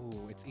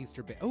 Oh, it's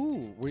Easter baby.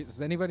 Oh, is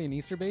anybody an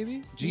Easter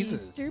baby?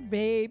 Jesus. Easter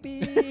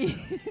baby.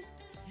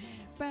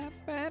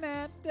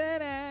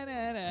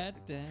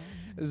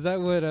 Is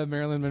that what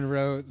Marilyn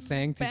Monroe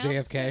sang to Bouncing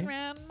JFK?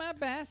 around my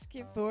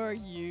basket for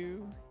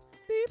you.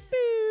 Beep,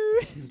 boo.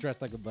 He's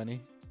dressed like a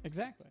bunny.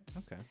 Exactly.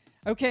 Okay.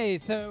 Okay,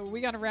 so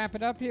we got to wrap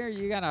it up here.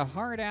 You got a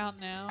hard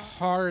out now.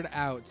 Hard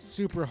out,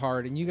 super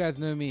hard. And you guys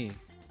know me.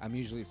 I'm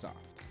usually soft.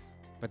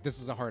 But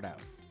this is a hard out.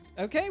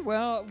 Okay,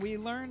 well, we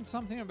learned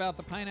something about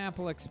the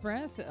Pineapple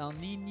Express, El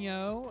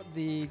Nino,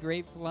 the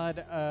Great Flood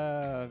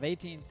of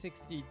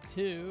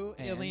 1862,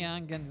 And-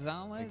 Elian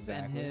Gonzalez,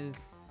 Exactly. and his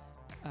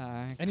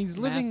And he's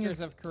living Masters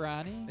of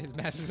Karate. his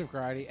Masters of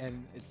Karate,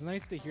 and it's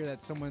nice to hear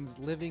that someone's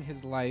living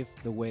his life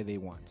the way they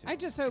want to. I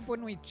just hope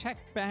when we check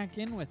back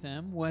in with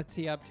him, what's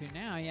he up to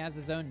now? He has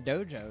his own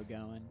dojo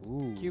going.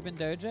 Ooh. Cuban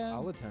dojo?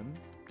 I'll attend.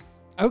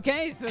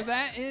 Okay, so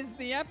that is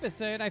the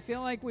episode. I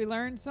feel like we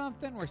learned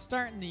something. We're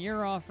starting the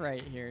year off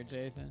right here,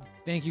 Jason.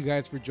 Thank you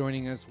guys for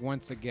joining us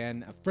once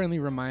again. A friendly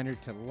reminder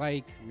to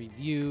like,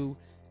 review,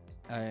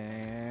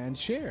 and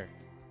share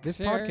this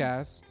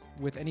podcast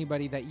with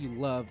anybody that you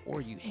love or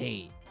you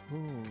hate.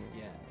 Ooh.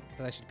 Yeah,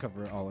 so that should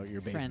cover all of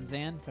your bases. Friends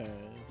and foes.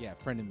 Yeah,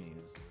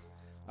 frenemies.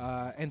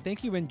 And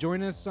thank you, and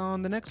join us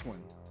on the next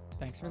one.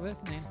 Thanks for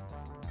listening.